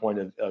one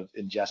point of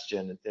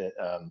ingestion,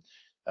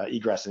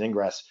 egress and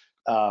ingress.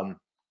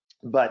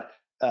 But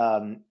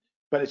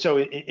so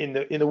in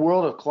the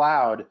world of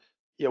cloud,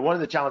 one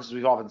of the challenges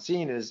we've often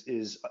seen is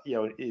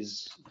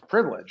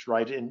privilege,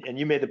 right? And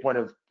you made the point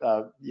of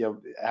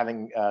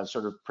having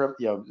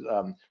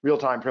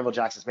real-time privilege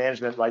access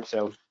management, right?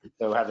 So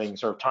having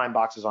sort of time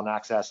boxes on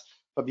access.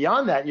 But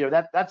beyond that,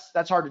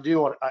 that's hard to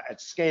do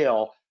at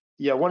scale.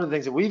 One of the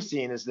things that we've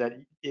seen is that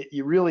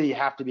you really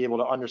have to be able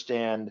to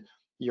understand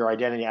your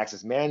identity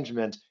access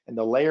management and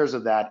the layers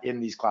of that in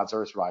these cloud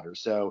service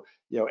providers. So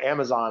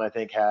Amazon, I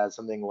think, has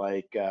something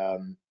like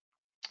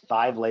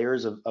 5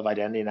 layers of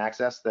identity and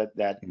access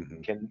that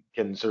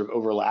can sort of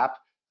overlap,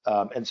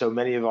 and so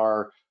many of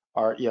our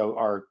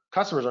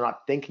customers are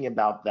not thinking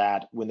about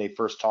that when they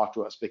first talk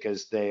to us,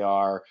 because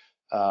they're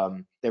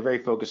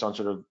very focused on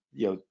sort of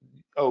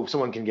oh,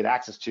 someone can get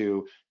access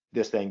to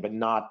this thing, but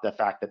not the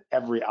fact that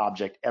every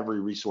object, every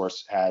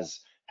resource has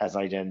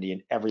identity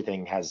and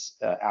everything has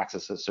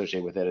access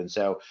associated with it. And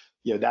so,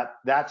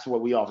 that's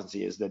what we often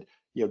see is that,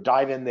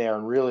 dive in there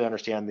and really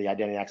understand the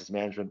identity access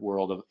management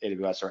world of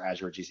AWS or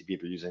Azure or GCP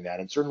if you're using that.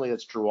 And certainly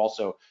that's true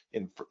also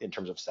in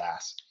terms of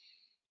SaaS.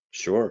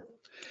 Sure.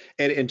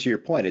 And to your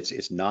point,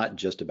 it's not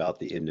just about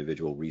the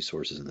individual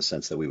resources in the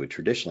sense that we would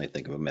traditionally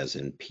think of them as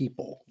in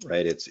people,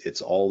 right?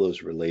 It's all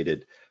those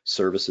related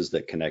services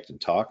that connect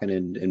and talk,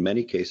 and in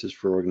many cases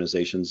for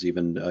organizations,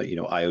 even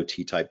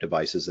IoT type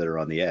devices that are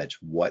on the edge,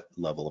 what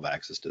level of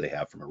access do they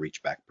have from a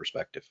reach back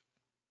perspective?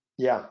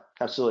 Yeah,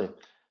 absolutely.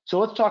 So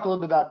let's talk a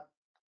little bit about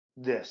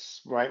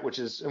this, right? Which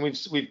is, and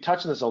we've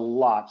touched on this a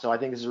lot. So I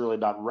think this is really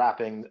about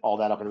wrapping all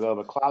that up in a bow.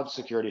 But cloud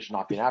security should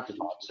not be an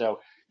afterthought.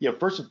 So,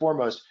 first and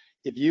foremost,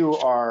 if you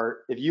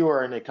are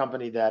in a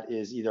company that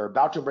is either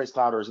about to embrace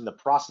cloud or is in the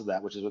process of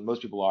that, which is what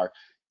most people are,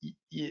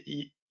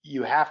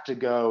 you have to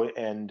go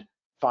and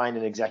find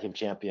an executive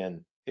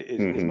champion.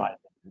 Is my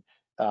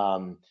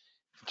opinion.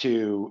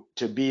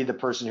 To be the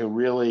person who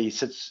really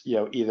sits,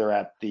 either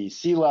at the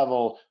C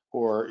level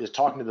or is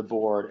talking to the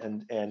board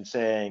and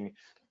saying,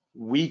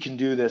 we can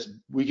do this,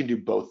 we can do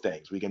both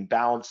things. We can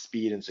balance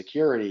speed and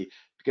security,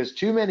 because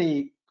too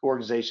many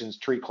organizations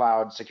treat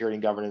cloud security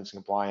and governance and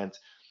compliance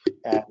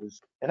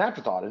as an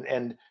afterthought.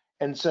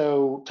 And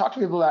so talk to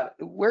me about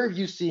where have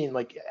you seen,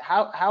 like,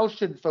 how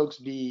should folks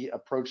be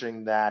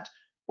approaching that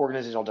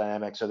organizational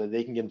dynamic so that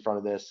they can get in front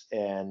of this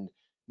and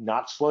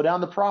not slow down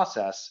the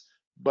process,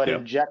 but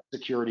inject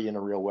security in a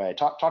real way?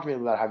 Talk to me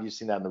about how you've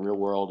seen that in the real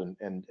world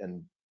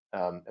and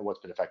what's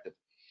been effective.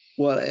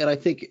 Well, and I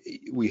think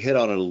we hit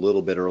on it a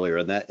little bit earlier,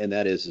 and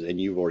that is,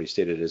 and you've already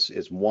stated,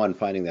 is one,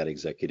 finding that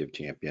executive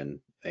champion,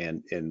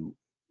 and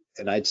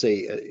I'd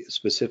say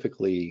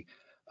specifically,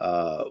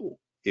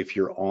 if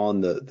you're on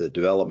the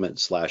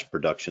development /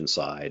 production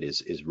side,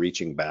 is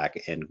reaching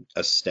back and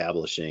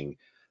establishing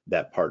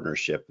that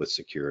partnership with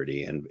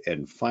security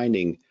and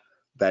finding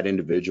that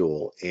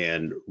individual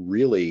and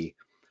really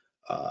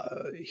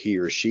he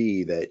or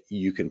she that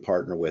you can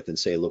partner with and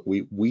say, look,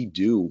 we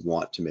do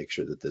want to make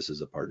sure that this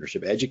is a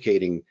partnership,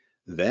 educating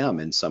them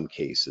in some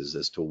cases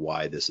as to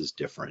why this is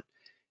different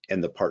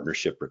and the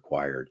partnership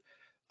required.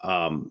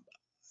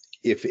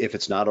 If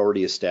it's not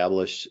already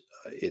established,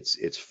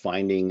 it's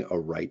finding a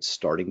right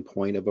starting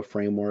point of a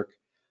framework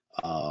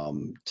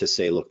to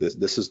say, look,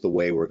 this is the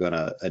way we're going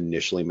to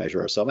initially measure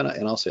ourselves.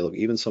 And I'll say, look,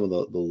 even some of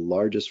the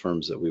largest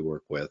firms that we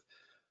work with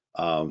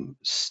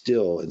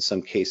still in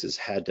some cases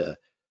had to,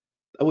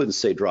 I wouldn't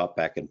say drop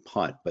back and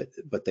punt,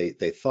 but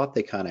they thought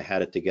they kind of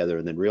had it together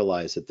and then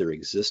realized that their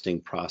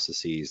existing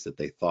processes that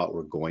they thought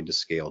were going to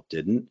scale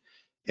didn't.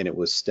 And it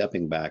was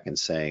stepping back and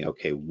saying,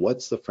 okay,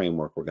 what's the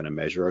framework we're going to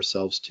measure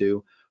ourselves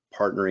to,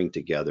 partnering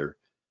together,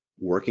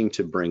 working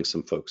to bring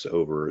some folks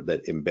over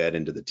that embed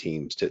into the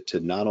teams to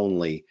not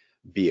only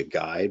be a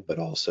guide, but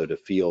also to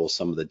feel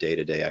some of the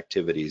day-to-day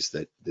activities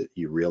that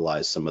you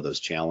realize some of those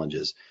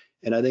challenges.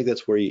 And I think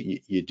that's where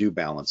you do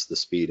balance the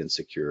speed and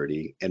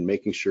security, and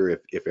making sure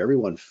if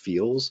everyone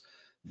feels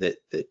that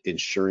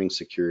ensuring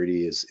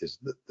security is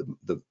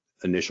the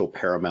initial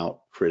paramount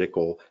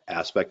critical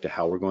aspect to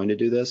how we're going to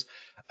do this,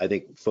 I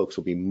think folks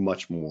will be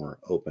much more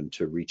open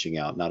to reaching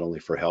out, not only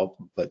for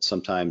help, but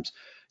sometimes,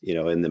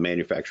 in the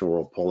manufacturing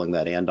world, pulling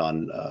that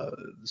Andon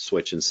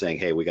switch and saying,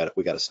 hey, we got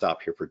to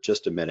stop here for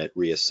just a minute,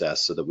 reassess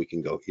so that we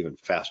can go even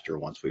faster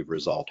once we've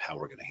resolved how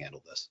we're going to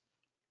handle this.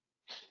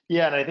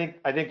 Yeah, and I think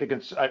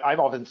I've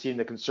often seen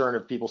the concern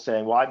of people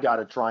saying, well, I've got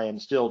to try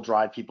and still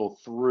drive people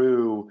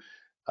through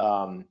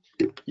a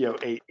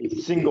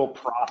single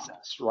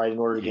process, right, in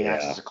order to gain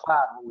access to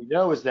cloud. What we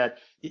know is that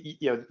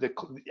the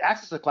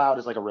access to cloud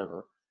is like a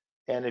river,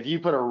 and if you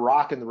put a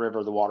rock in the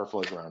river, the water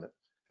flows around it.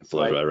 It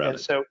flows right around it.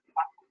 So,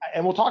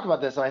 and we'll talk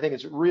about this, and I think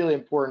it's really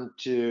important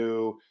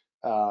to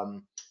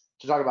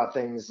talk about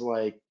things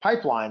like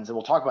pipelines, and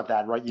we'll talk about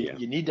that, right?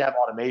 You need to have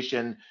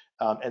automation.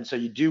 And so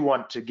you do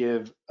want to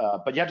give,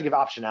 but you have to give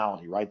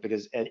optionality, right?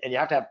 Because and you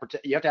have to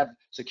have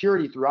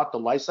security throughout the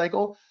life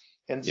cycle.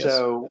 And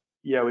so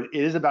it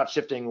is about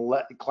shifting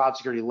cloud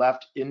security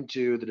left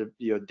into the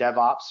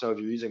DevOps. So if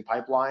you're using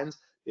pipelines,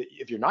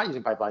 if you're not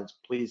using pipelines,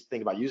 please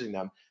think about using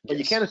them. But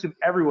you can't assume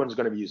everyone's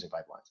going to be using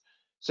pipelines.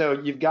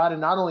 So you've got to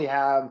not only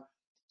have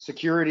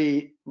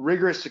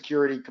rigorous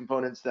security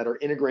components that are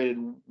integrated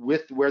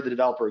with where the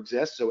developer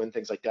exists. So in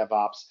things like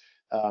DevOps.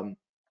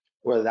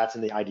 Whether that's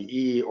in the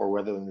IDE or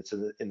whether it's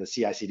in the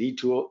CI/CD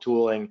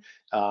tooling,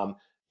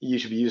 you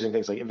should be using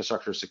things like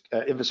infrastructure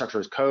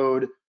as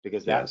code,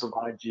 because that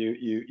provides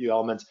you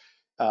elements.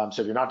 So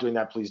if you're not doing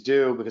that, please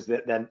do, because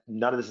then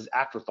none of this is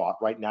afterthought.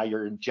 Right now,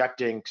 you're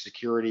injecting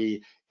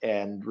security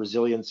and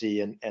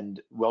resiliency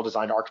and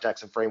well-designed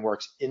architects and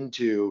frameworks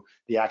into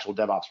the actual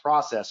DevOps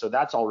process. So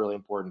that's all really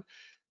important.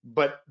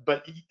 But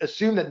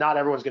assume that not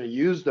everyone's going to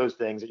use those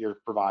things that you're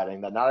providing,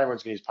 that not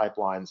everyone's going to use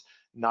pipelines,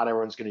 not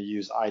everyone's going to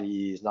use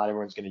IDEs, not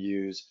everyone's going to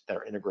use that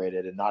are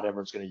integrated, and not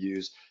everyone's going to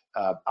use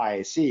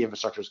IAC,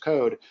 infrastructure as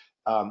code.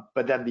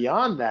 But then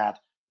beyond that,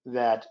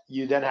 that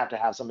you then have to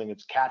have something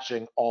that's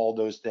catching all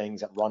those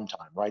things at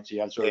runtime, right? So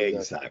you have sort of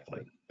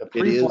Exactly. the It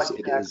pre-flight is.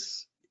 It checks.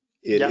 is.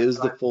 It Yep. is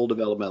the full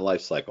development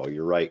life cycle.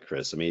 You're right,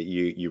 Chris. I mean,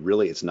 you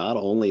really, it's not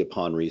only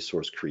upon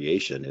resource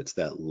creation, it's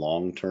that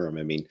long term.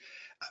 I mean,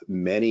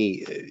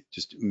 many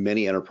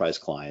enterprise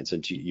clients,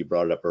 and you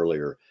brought it up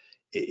earlier,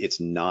 it's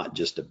not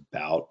just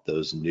about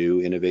those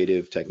new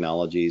innovative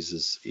technologies,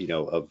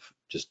 of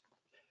just,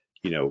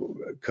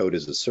 code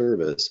as a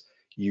service.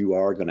 You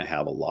are going to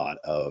have a lot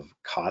of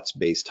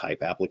COTS-based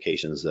type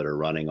applications that are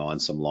running on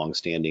some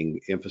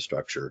long-standing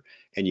infrastructure,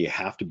 and you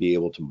have to be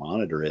able to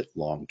monitor it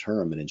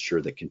long-term and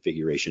ensure that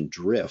configuration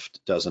drift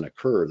doesn't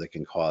occur that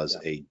can cause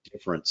a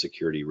different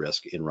security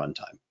risk in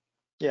runtime.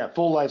 Yeah,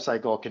 full life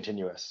cycle,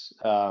 continuous.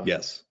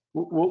 Yes.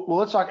 Well,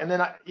 let's talk, and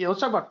then let's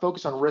talk about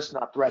focus on risk,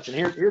 not threats. And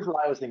here's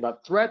what I was thinking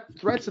about: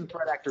 threats and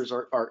threat actors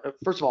are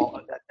first of all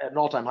at an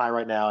all-time high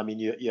right now. I mean,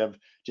 you have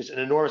just an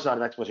enormous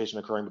amount of exploitation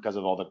occurring because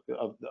of all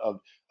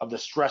the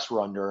stress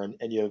we're under,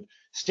 and you have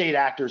state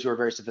actors who are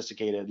very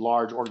sophisticated,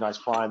 large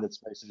organized crime that's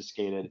very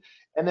sophisticated,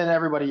 and then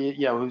everybody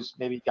who's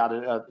maybe got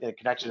a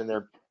connection in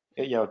their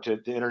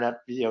to the internet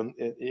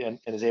and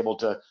is able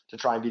to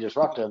try and be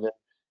disruptive,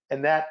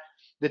 and that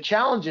the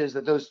challenge is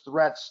that those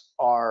threats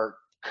are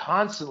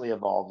constantly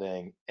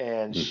evolving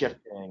and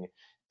shifting,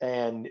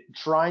 and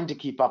trying to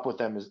keep up with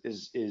them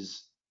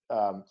is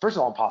first of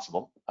all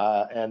impossible,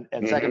 and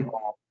second of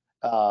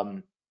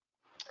all,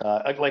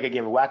 like a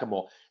game of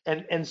whack-a-mole.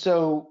 And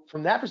so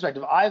from that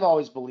perspective, I've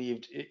always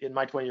believed in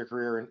my 20-year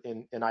career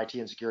in IT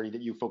and security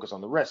that you focus on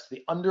the risk,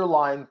 the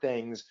underlying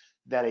things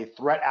that a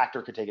threat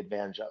actor could take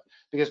advantage of,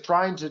 because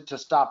trying to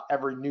stop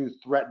every new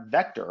threat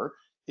vector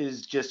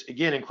is just,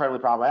 again, incredibly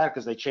problematic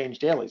because they change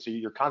daily. So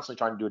you're constantly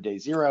trying to do a day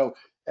zero,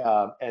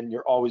 and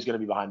you're always going to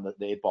be behind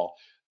the 8 ball.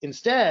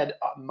 Instead,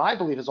 my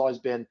belief has always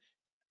been,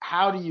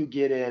 how do you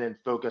get in and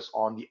focus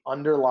on the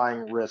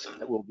underlying risk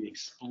that will be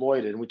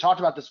exploited? And we talked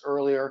about this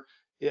earlier.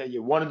 I'm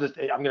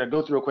going to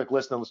go through a quick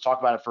list and then let's talk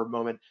about it for a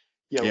moment.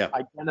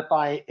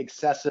 Identify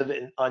excessive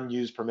and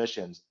unused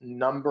permissions.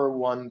 Number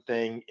one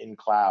thing in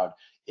cloud.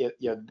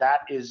 That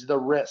is the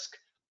risk,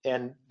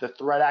 and the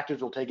threat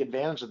actors will take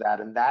advantage of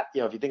that. And that,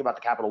 if you think about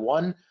the Capital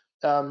One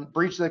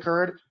breach that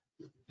occurred,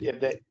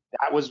 that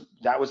was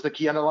the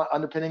key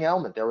underpinning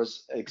element. There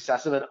was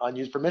excessive and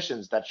unused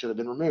permissions that should have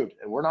been removed,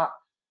 and we're not.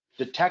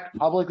 Detect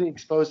publicly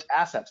exposed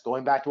assets.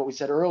 Going back to what we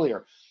said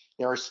earlier,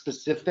 there are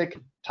specific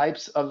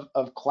types of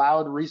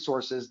cloud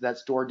resources that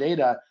store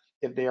data.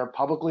 If they are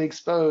publicly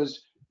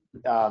exposed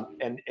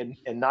and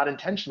not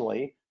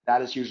intentionally,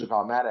 that is hugely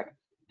problematic.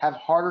 Have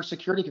harder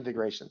security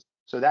configurations.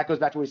 So that goes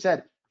back to what we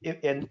said.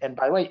 And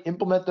by the way,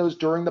 implement those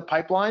during the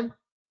pipeline,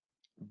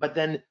 but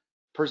then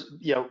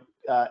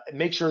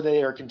make sure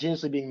they are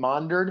continuously being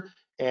monitored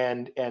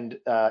and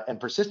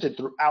persisted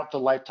throughout the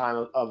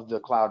lifetime of the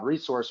cloud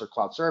resource or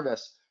cloud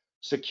service.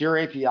 Secure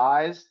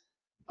APIs,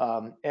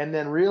 and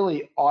then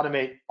really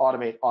automate,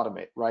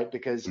 right?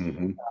 Because that's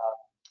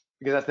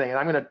the thing. And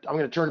I'm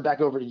gonna turn it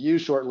back over to you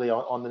shortly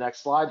on the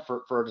next slide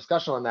for a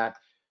discussion on that.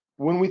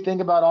 When we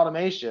think about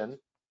automation,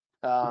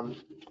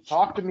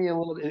 talk to me a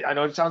little bit. I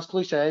know it sounds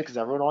cliche because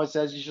everyone always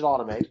says you should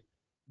automate,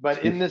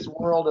 but in this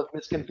world of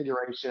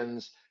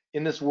misconfigurations,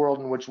 in this world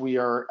in which we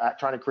are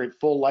trying to create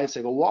full life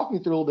cycle, walk me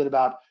through a little bit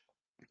about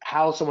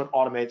how someone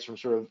automates from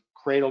sort of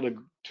cradle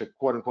to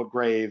quote unquote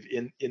grave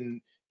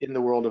in the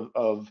world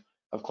of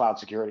cloud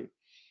security.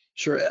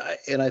 Sure,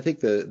 and I think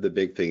the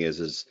big thing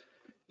is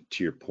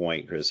to your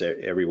point, Chris,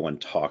 everyone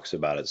talks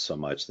about it so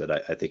much that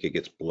I think it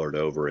gets blurred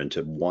over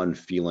into one,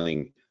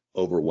 feeling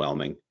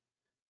overwhelming,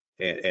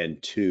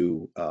 and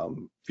two,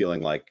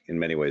 feeling like in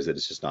many ways that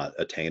it's just not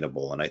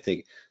attainable. And I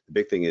think the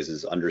big thing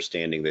is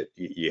understanding that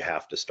you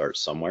have to start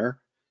somewhere.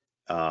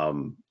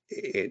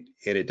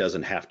 It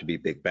doesn't have to be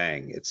big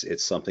bang.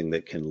 It's something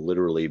that can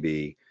literally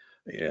be,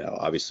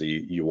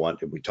 obviously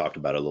we talked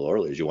about it a little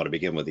earlier, is you want to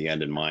begin with the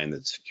end in mind,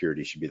 that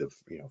security should be the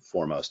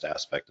foremost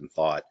aspect and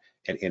thought,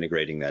 and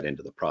integrating that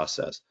into the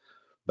process.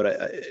 But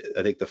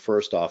I think the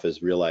first off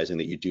is realizing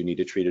that you do need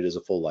to treat it as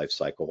a full life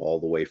cycle,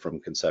 all the way from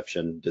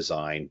conception,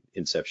 design,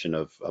 inception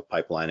of a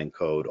pipeline and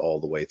code, all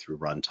the way through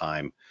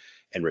runtime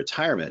and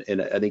retirement.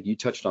 And I think you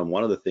touched on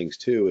one of the things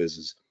too,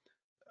 is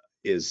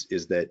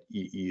that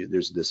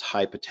there's this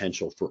high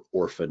potential for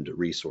orphaned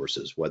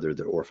resources, whether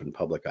they're orphaned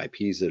public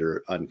IPs that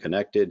are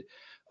unconnected,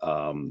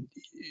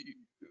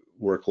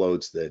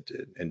 workloads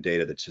and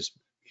data that's just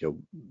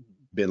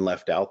been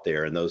left out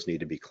there, and those need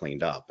to be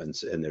cleaned up. And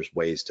there's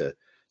ways to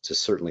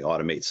certainly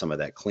automate some of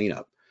that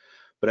cleanup.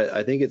 But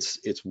I think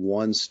it's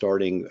one,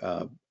 starting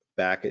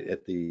back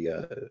at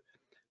the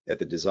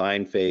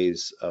design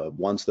phase.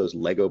 Once those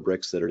Lego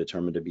bricks that are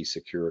determined to be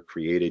secure are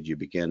created, you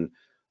begin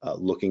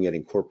looking at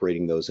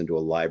incorporating those into a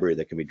library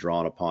that can be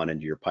drawn upon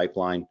into your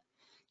pipeline.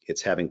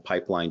 It's having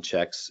pipeline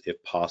checks,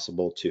 if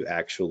possible, to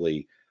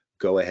actually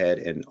go ahead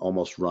and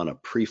almost run a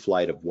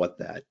pre-flight of what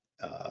that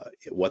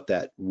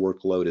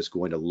workload is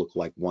going to look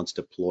like once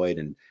deployed,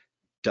 and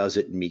does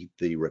it meet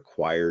the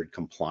required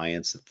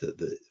compliance that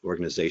the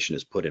organization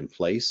has put in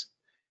place.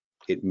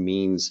 It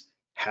means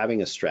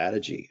having a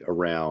strategy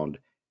around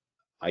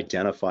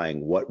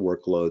identifying what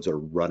workloads are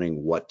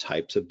running what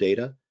types of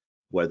data,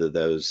 whether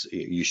those,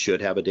 you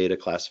should have a data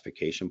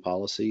classification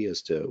policy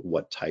as to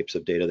what types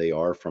of data they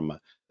are, from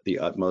the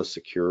utmost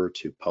secure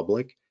to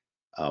public,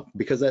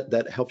 because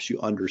that helps you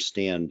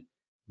understand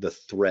the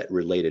threat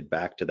related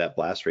back to that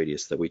blast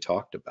radius that we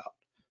talked about.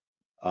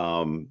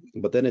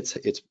 But then it's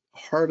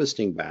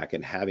harvesting back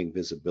and having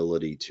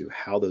visibility to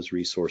how those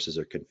resources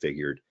are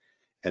configured,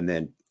 and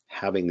then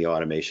having the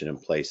automation in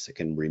place that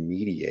can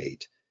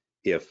remediate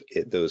if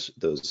those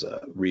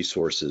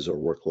resources or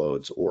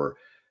workloads or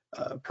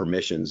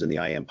permissions in the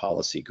IAM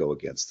policy go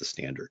against the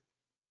standard.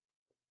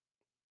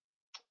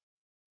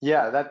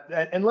 Yeah,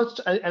 I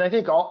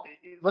think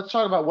let's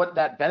talk about what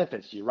that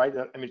benefits you, right?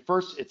 I mean,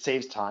 first, it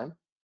saves time.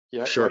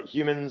 Yeah, Sure.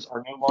 humans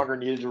are no longer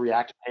needed to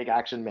react and take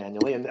action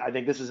manually, and I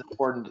think this is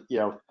important.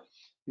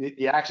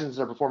 The actions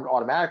are performed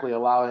automatically,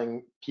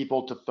 allowing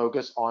people to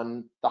focus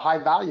on the high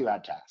value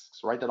add tasks,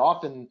 right? That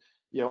often,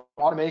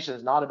 automation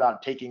is not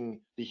about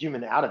taking the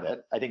human out of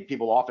it. I think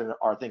people often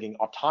are thinking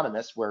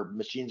autonomous, where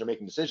machines are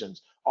making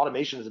decisions.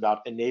 Automation is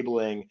about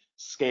enabling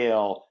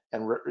scale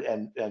and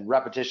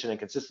repetition and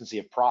consistency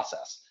of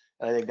process.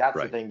 And I think that's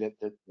Right. the thing that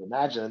to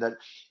imagine. And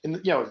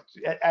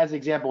that, as an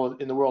example,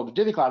 in the world of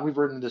DivvyCloud, we've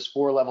written this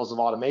 4 levels of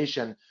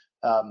automation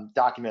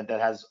document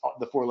that has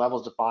the 4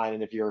 levels defined.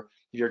 And if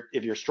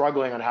you're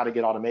struggling on how to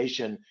get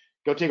automation,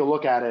 go take a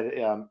look at it.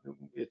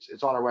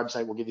 It's on our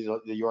website. We'll give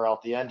you the URL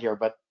at the end here.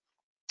 But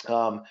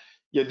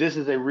this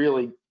is a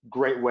really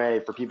great way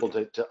for people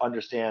to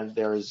understand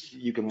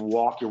you can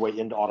walk your way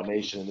into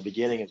automation. And the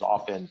beginning is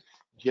often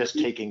just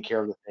taking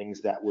care of the things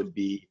that would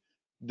be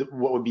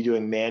what would be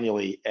doing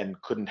manually and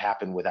couldn't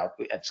happen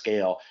at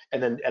scale.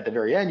 And then at the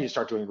very end, you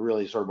start doing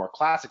really sort of more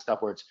classic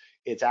stuff where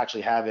it's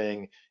actually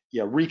having,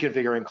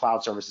 reconfiguring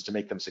cloud services to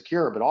make them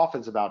secure. But often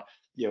it's about,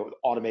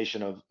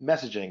 automation of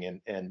messaging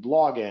and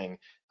logging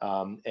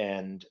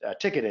and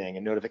ticketing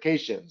and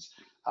notifications.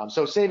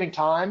 So saving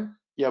time,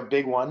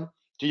 big one.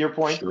 To your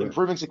point, Sure.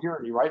 Improving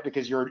security, right?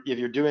 Because if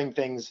you're doing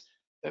things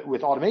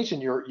with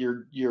automation,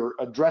 you're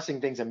addressing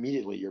things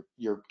immediately.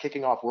 You're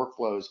kicking off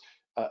workflows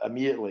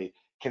immediately.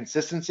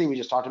 Consistency, we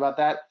just talked about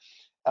that,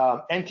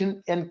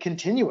 and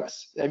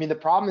continuous. I mean, the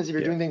problem is if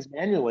you're doing things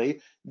manually,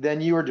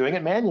 then you are doing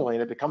it manually,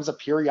 and it becomes a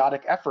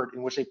periodic effort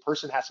in which a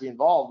person has to be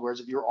involved.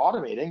 Whereas if you're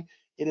automating,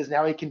 it is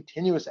now a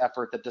continuous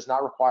effort that does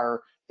not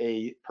require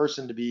a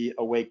person to be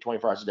awake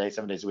 24 hours a day,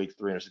 7 days a week,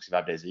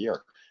 365 days a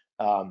year.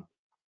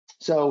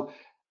 So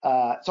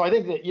I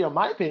think that,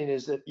 my opinion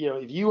is that,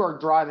 if you are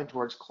driving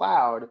towards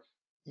cloud,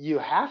 you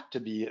have to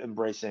be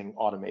embracing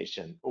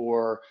automation,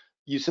 or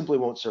you simply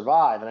won't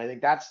survive. And I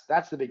think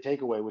that's the big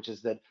takeaway, which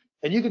is that,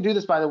 and you can do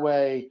this, by the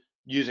way,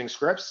 using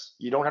scripts.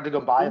 You don't have to go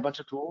buy a bunch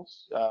of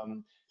tools.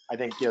 I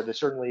think, there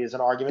certainly is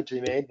an argument to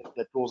be made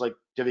that tools like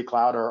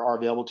DivvyCloud are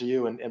available to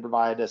you and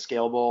provide a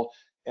scalable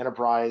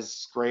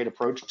enterprise grade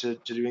approach to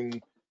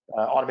doing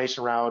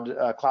automation around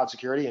cloud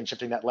security and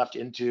shifting that left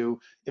into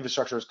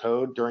infrastructure as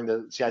code during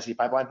the CI/CD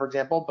pipeline, for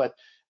example. But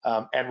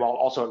and while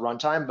also at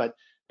runtime, but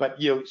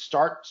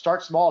start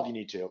small if you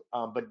need to,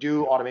 but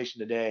do automation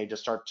today.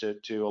 Just start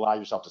to allow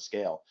yourself to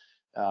scale.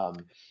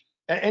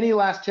 Any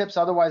last tips?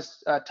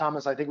 Otherwise,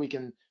 Thomas, I think we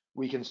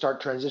can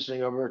start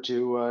transitioning over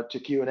to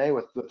Q&A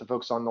with the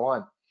folks on the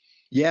line.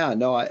 Yeah,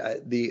 no, I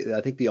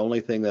think the only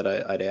thing that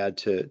I'd add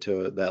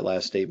to that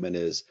last statement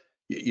is,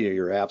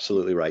 you're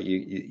absolutely right.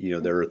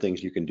 There are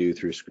things you can do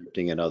through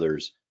scripting and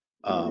others.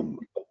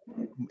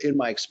 In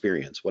my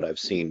experience, what I've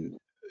seen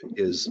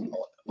is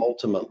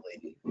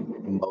ultimately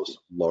most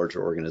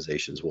larger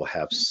organizations will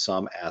have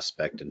some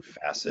aspect and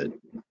facet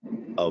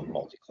of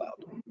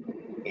multi-cloud.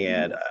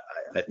 And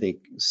I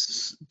think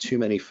too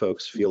many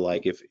folks feel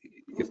like if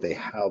they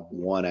have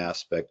one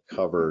aspect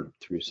covered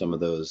through some of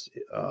those,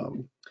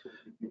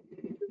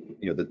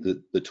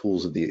 the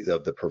tools of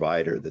the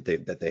provider,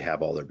 that they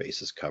have all their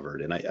bases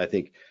covered. And I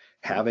think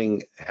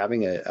having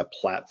a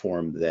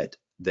platform that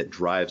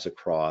drives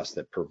across,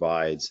 that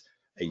provides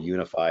a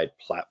unified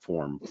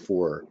platform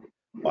for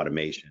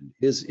automation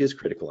is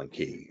critical and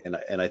key.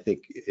 And I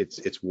think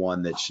it's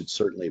one that should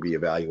certainly be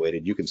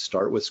evaluated. You can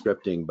start with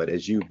scripting, but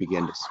as you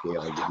begin to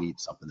scale, you need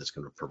something that's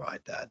going to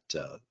provide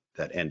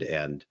that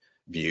end-to-end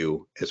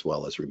view as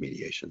well as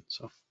remediation.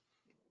 So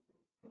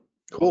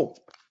cool.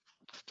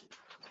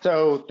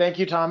 So thank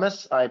you,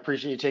 Thomas. I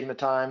appreciate you taking the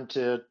time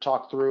to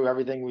talk through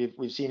everything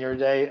we've seen here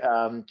today.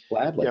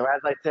 Gladly.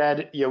 As I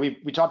said,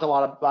 we talked a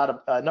lot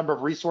about a number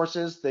of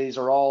resources. These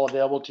are all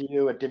available to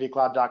you at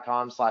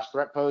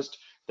DivvyCloud.com/ThreatPost,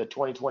 the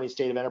 2020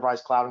 State of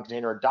Enterprise Cloud and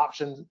Container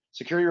Adoption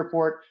Security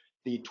Report,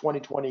 the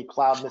 2020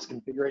 Cloud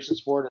Misconfiguration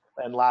Report,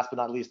 and last but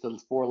not least, the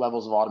 4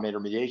 levels of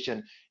automated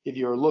remediation. If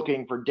you're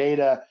looking for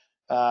data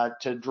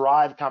to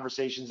drive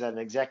conversations at an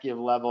executive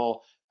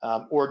level,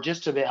 or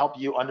just to help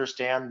you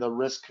understand the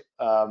risk,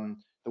 the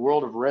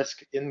world of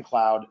risk in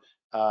cloud,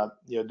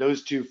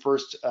 those 2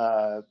 first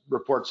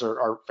reports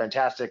are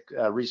fantastic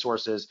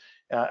resources,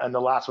 and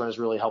the last one is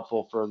really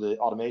helpful for the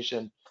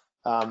automation.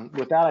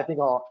 With that, I think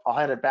I'll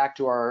hand it back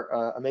to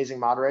our amazing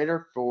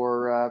moderator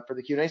for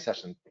the Q&A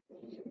session.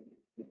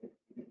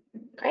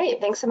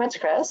 Great, thanks so much,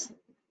 Chris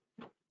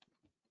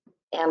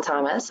and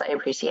Thomas. I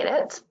appreciate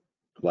it.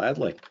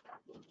 Gladly.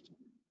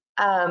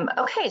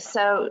 Okay,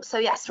 so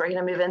yes, we're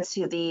going to move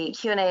into the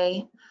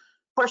Q&A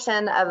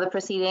portion of the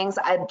proceedings.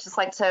 I'd just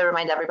like to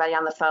remind everybody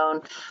on the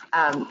phone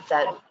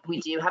that we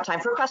do have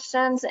time for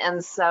questions,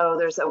 and so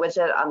there's a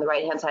widget on the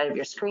right-hand side of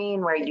your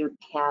screen where you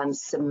can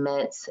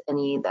submit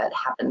any that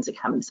happen to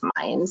come to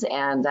mind,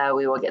 and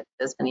we will get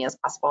as many as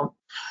possible.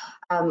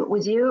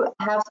 We do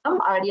have some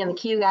already in the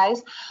queue,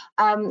 guys.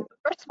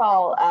 First of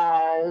all,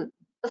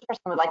 this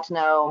person would like to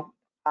know,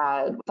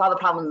 with all the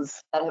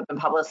problems that have been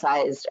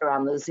publicized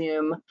around the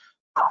Zoom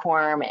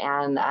platform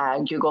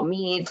and Google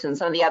Meet and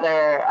some of the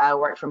other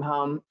work from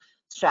home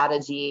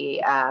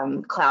strategy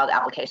cloud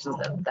applications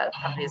that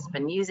companies have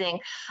been using,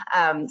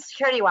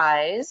 security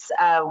wise,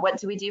 what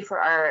do we do for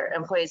our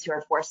employees who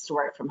are forced to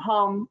work from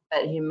home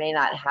but who may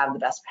not have the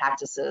best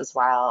practices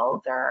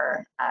while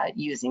they're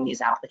using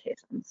these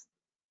applications?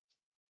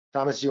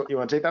 Thomas, you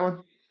want to take that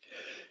one?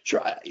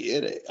 Sure.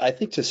 I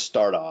think to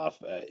start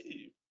off,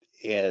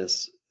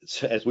 as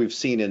we've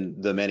seen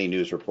in the many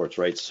news reports,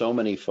 right? So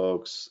many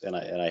folks, and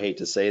I hate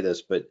to say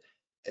this, but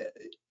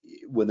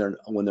when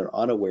they're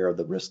unaware of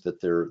the risk that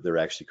they're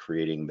actually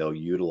creating, they'll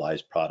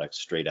utilize products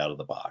straight out of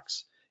the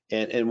box.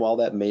 And while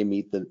that may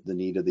meet the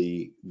need of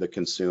the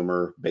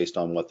consumer based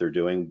on what they're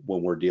doing,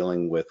 when we're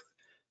dealing with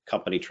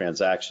company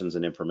transactions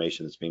and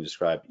information that's being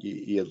described,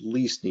 you at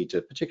least need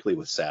to, particularly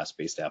with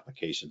SaaS-based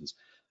applications,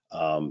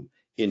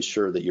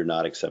 ensure that you're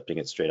not accepting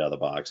it straight out of the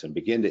box and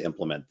begin to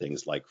implement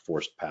things like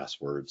forced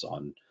passwords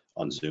on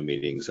Zoom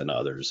meetings and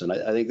others. And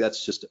I think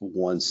that's just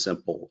one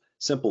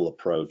simple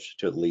approach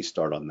to at least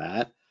start on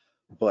that.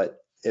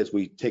 But as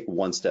we take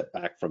one step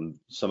back from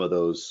some of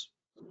those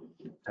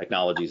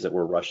technologies that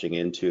we're rushing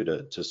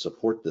into to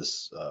support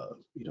this,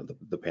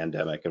 the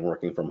pandemic and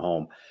working from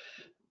home,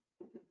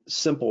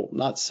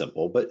 not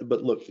simple, but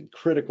look,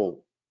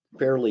 critical,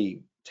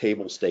 fairly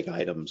table stake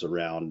items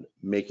around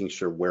making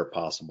sure where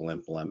possible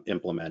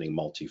implementing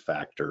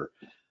multi-factor,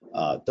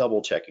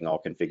 double checking all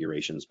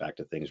configurations back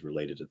to things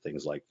related to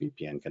things like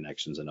VPN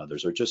connections and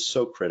others are just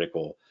so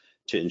critical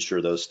to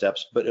ensure those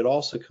steps. But it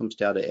also comes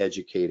down to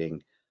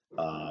educating.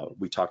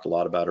 We talked a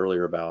lot about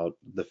earlier about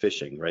the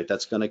phishing, right?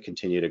 That's going to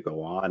continue to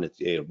go on.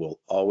 It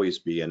will always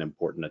be an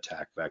important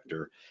attack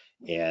vector,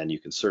 and you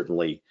can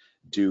certainly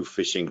do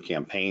phishing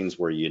campaigns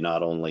where you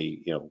not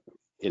only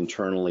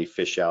internally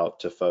fish out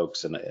to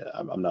folks, and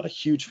I'm not a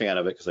huge fan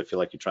of it because I feel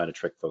like you're trying to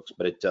trick folks,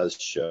 but it does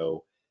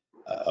show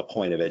a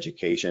point of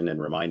education and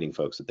reminding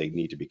folks that they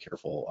need to be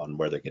careful on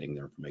where they're getting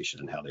their information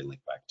and how they link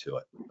back to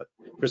it. But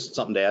Chris,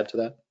 something to add to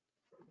that?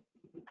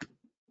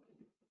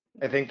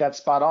 I think that's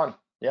spot on.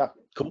 Yeah.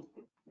 Cool.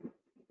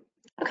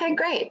 Okay,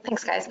 great.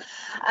 Thanks, guys.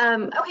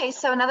 Okay,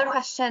 so another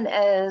question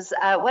is,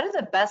 what are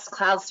the best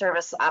cloud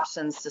service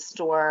options to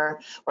store,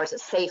 or to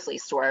safely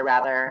store,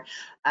 rather,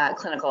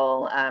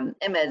 clinical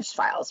image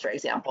files, for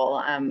example?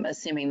 I'm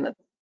assuming that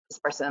this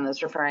person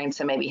is referring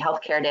to maybe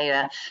healthcare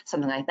data,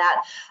 something like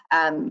that.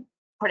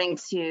 According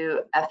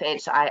to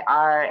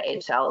FHIR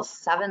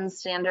HL7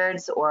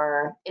 standards,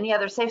 or any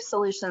other safe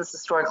solutions to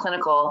store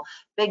clinical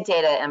big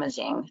data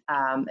imaging,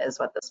 is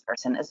what this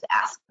person is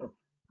asking.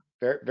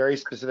 Very, very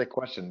specific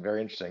question.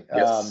 Very interesting.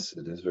 Yes,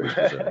 it is very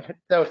specific.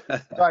 so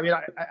I mean,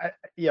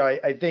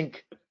 I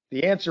think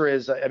the answer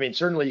is, I mean,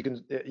 certainly you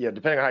can,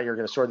 depending on how you're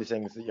going to store these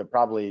things,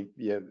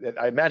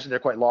 I imagine they're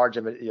quite large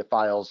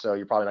files, so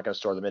you're probably not going to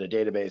store them in a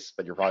database,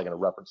 but you're probably going to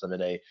reference them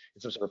in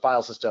some sort of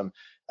file system.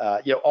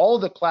 All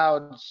of the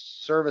cloud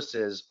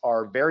services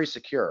are very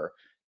secure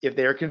if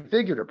they are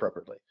configured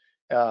appropriately.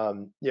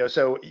 There's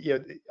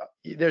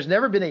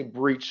never been a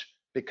breach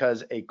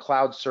because a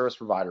cloud service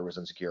provider was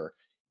insecure.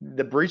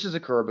 The breaches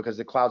occur because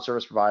the cloud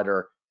service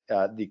provider,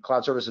 the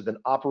cloud service has been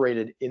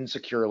operated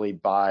insecurely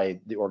by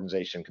the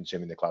organization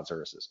consuming the cloud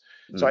services.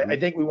 So I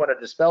think we want to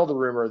dispel the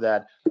rumor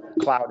that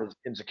cloud is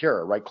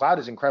insecure, right? Cloud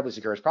is incredibly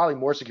secure. It's probably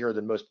more secure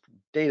than most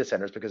data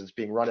centers because it's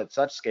being run at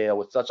such scale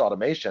with such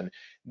automation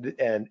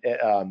and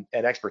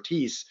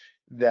expertise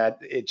that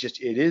it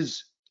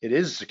is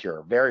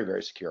secure, very,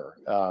 very secure.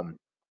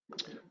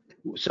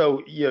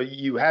 So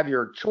you have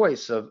your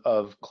choice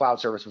of cloud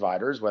service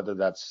providers, whether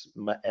that's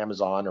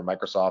Amazon or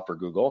Microsoft or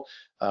Google,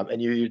 and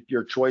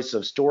your choice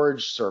of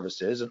storage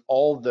services, and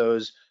all of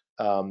those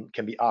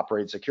can be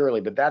operated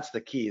securely. But that's the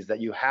key, is that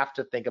you have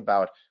to think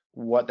about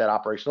what that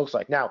operation looks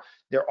like. Now,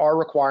 there are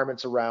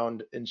requirements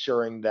around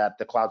ensuring that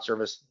the cloud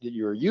service that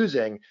you're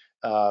using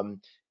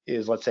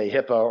is, let's say,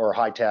 HIPAA or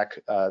high-tech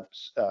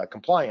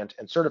compliant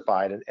and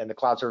certified, and the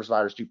cloud service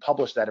providers do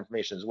publish that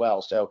information as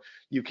well. So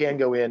you can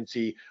go in and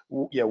see,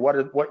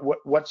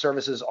 what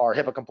services are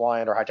HIPAA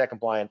compliant or high-tech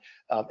compliant,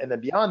 and then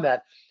beyond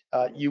that,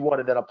 you want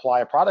to then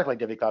apply a product like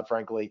DivvyCloud,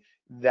 frankly,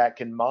 that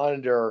can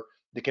monitor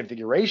the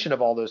configuration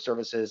of all those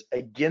services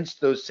against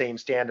those same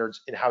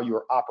standards in how you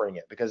are operating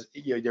it, because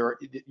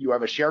you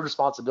have a shared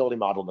responsibility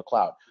model in the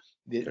cloud.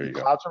 The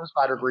cloud service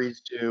provider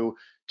agrees to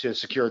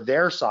secure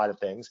their side of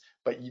things,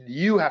 but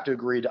you have to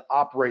agree to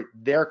operate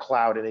their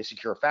cloud in a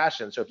secure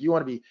fashion. So if you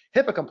want to be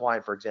HIPAA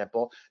compliant, for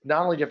example,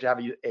 not only do you have to have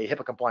a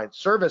HIPAA compliant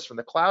service from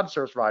the cloud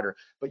service provider,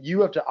 but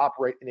you have to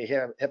operate in a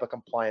HIPAA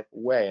compliant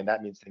way, and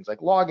that means things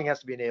like logging has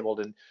to be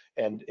enabled,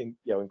 and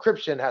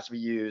encryption has to be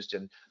used,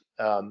 and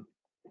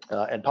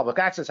public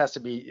access has to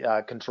be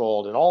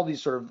controlled, and all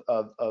these sort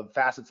of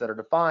facets that are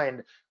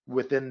defined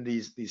within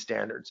these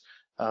standards.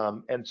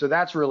 And so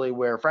that's really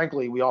where,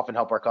 frankly, we often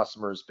help our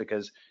customers,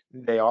 because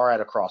they are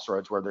at a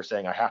crossroads where they're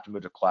saying, I have to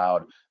move to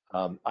cloud.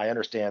 I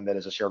understand that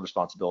as a shared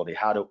responsibility.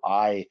 How do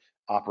I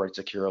operate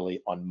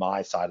securely on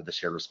my side of the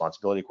shared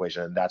responsibility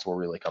equation? And that's where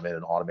we really come in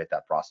and automate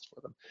that process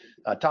for them.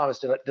 Thomas,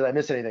 did I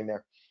miss anything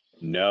there?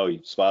 No,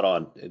 spot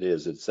on.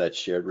 It's that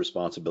shared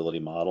responsibility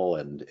model,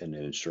 and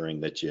ensuring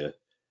that you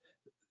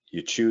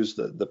choose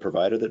the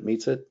provider that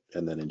meets it,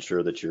 and then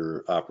ensure that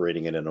you're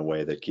operating it in a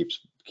way that keeps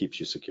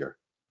you secure.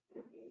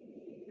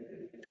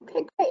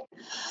 Okay,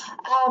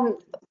 great.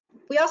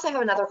 We also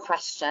have another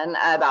question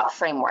about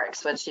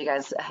frameworks, which you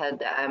guys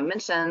had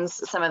mentioned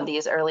some of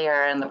these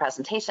earlier in the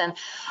presentation.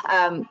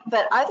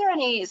 But are there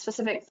any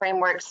specific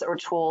frameworks or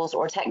tools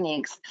or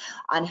techniques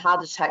on how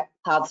to check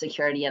cloud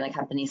security in a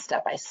company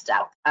step by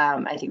step?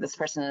 I think this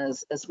person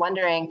is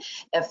wondering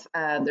if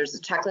there's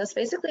a checklist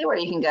basically where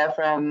you can go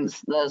from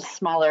the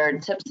smaller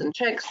tips and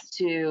tricks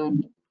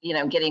to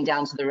getting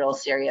down to the real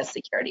serious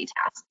security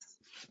tasks.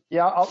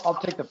 Yeah, I'll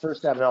take the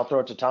first stab and I'll throw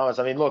it to Thomas.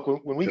 I mean, look,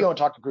 when we go and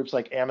talk to groups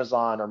like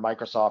Amazon or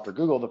Microsoft or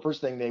Google, the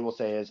first thing they will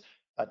say is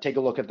take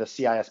a look at the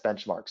CIS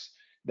benchmarks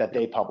that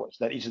they publish,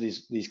 that each of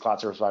these cloud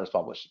service providers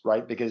publish,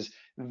 right? Because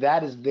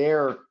that is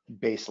their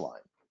baseline.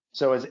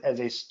 So as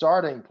a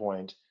starting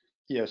point,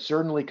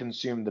 certainly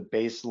consume the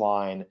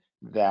baseline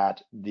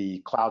that the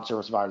cloud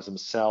service providers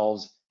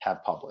themselves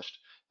have published.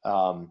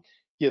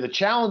 The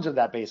challenge of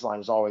that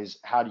baseline is always,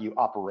 how do you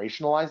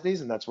operationalize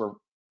these? And that's where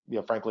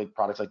frankly,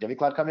 products like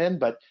DivvyCloud come in,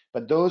 but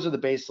those are the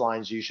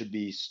baselines you should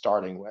be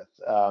starting with.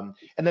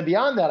 And then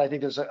beyond that, I think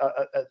there's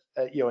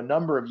a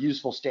number of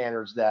useful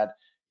standards that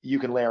you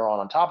can layer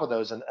on top of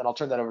those. And I'll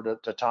turn that over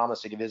to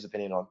Thomas to give his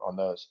opinion on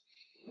those.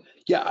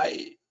 Yeah,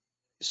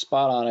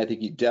 spot on. I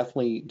think you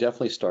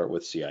definitely start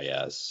with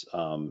CIS.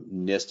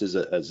 NIST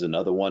is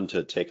another one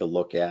to take a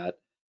look at.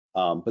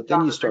 But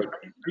then you start.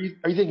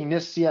 Are you thinking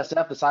NIST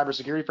CSF, the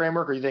cybersecurity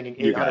framework, or are you thinking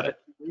 800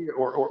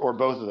 or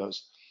both of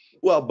those?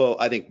 Well,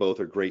 I think both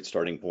are great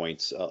starting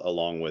points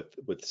along with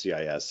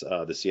CIS.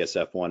 The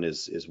CSF one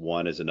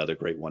is another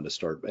great one to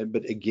start.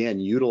 But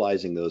again,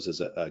 utilizing those as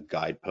a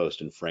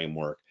guidepost and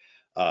framework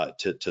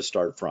to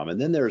start from.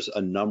 And then there's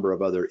a number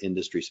of other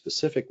industry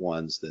specific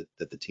ones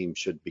that the team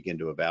should begin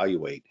to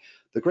evaluate.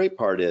 The great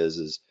part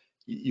is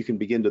you can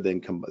begin to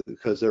then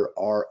because there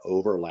are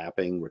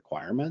overlapping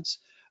requirements.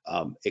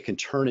 It can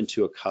turn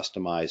into a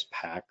customized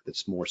pack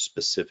that's more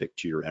specific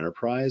to your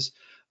enterprise.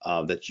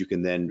 That you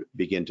can then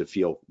begin to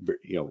feel,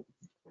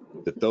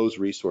 that those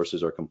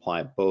resources are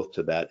compliant both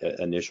to that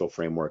initial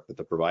framework that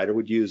the provider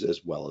would use,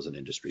 as well as an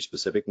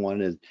industry-specific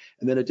one. And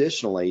then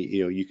additionally,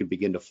 you can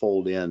begin to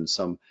fold in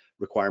some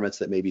requirements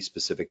that may be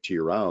specific to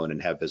your own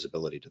and have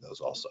visibility to those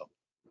also.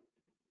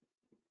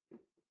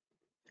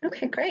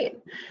 Okay, great.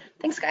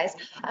 Thanks, guys.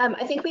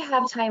 I think we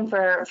have time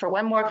for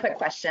one more quick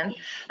question.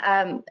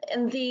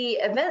 In the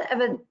event of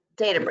a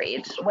data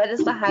breach, what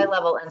is the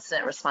high-level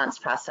incident response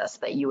process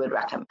that you would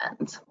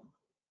recommend?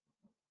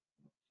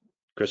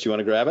 Chris, you want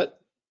to grab it?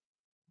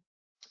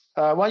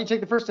 Why don't you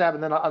take the first tab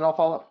and then I'll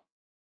follow up.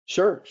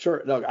 Sure.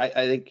 No, I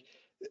think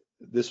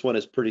this one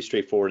is pretty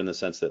straightforward in the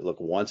sense that, look,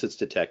 once it's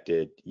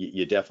detected,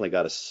 you definitely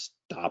got to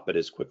stop it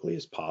as quickly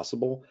as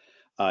possible.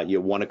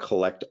 You want to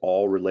collect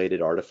all related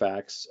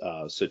artifacts.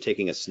 So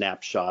taking a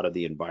snapshot of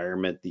the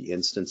environment, the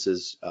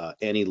instances,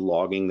 any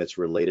logging that's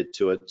related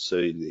to it, so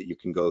that you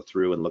can go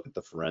through and look at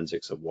the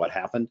forensics of what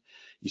happened.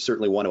 You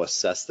certainly want to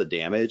assess the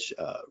damage,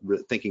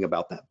 thinking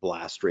about that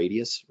blast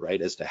radius, right,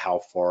 as to how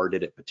far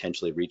did it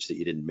potentially reach that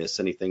you didn't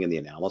miss anything in the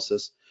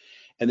analysis.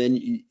 And then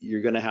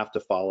you're going to have to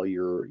follow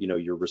your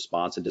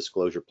response and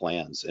disclosure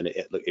plans. And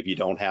look, if you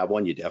don't have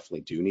one, you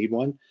definitely do need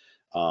one.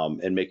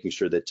 And making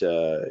sure that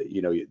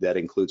that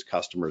includes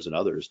customers and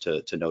others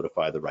to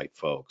notify the right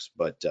folks,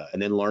 but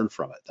and then learn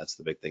from it. That's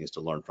the big thing, is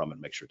to learn from it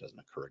and make sure it doesn't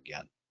occur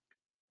again.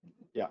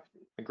 Yeah,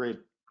 agreed.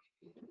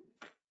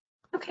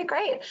 Okay,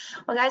 great.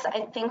 Well, guys,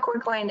 I think we're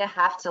going to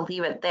have to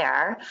leave it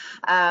there. Okay.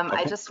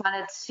 I just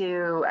wanted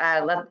to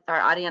let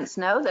our audience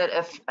know that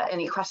if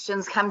any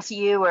questions come to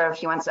you, or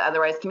if you want to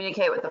otherwise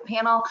communicate with the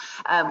panel,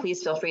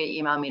 please feel free to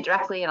email me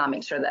directly, and I'll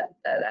make sure that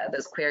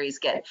those queries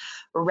get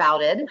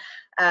routed.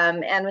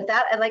 And with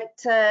that, I'd like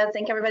to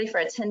thank everybody for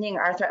attending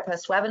our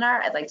ThreatPost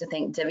webinar. I'd like to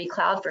thank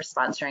DivvyCloud for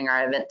sponsoring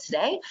our event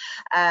today.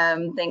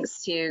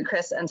 Thanks to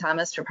Chris and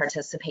Thomas for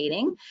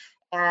participating.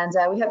 And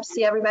we hope to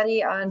see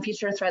everybody on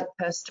future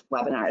ThreatPost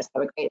webinars.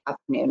 Have a great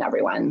afternoon,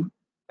 everyone.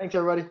 Thanks,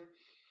 everybody.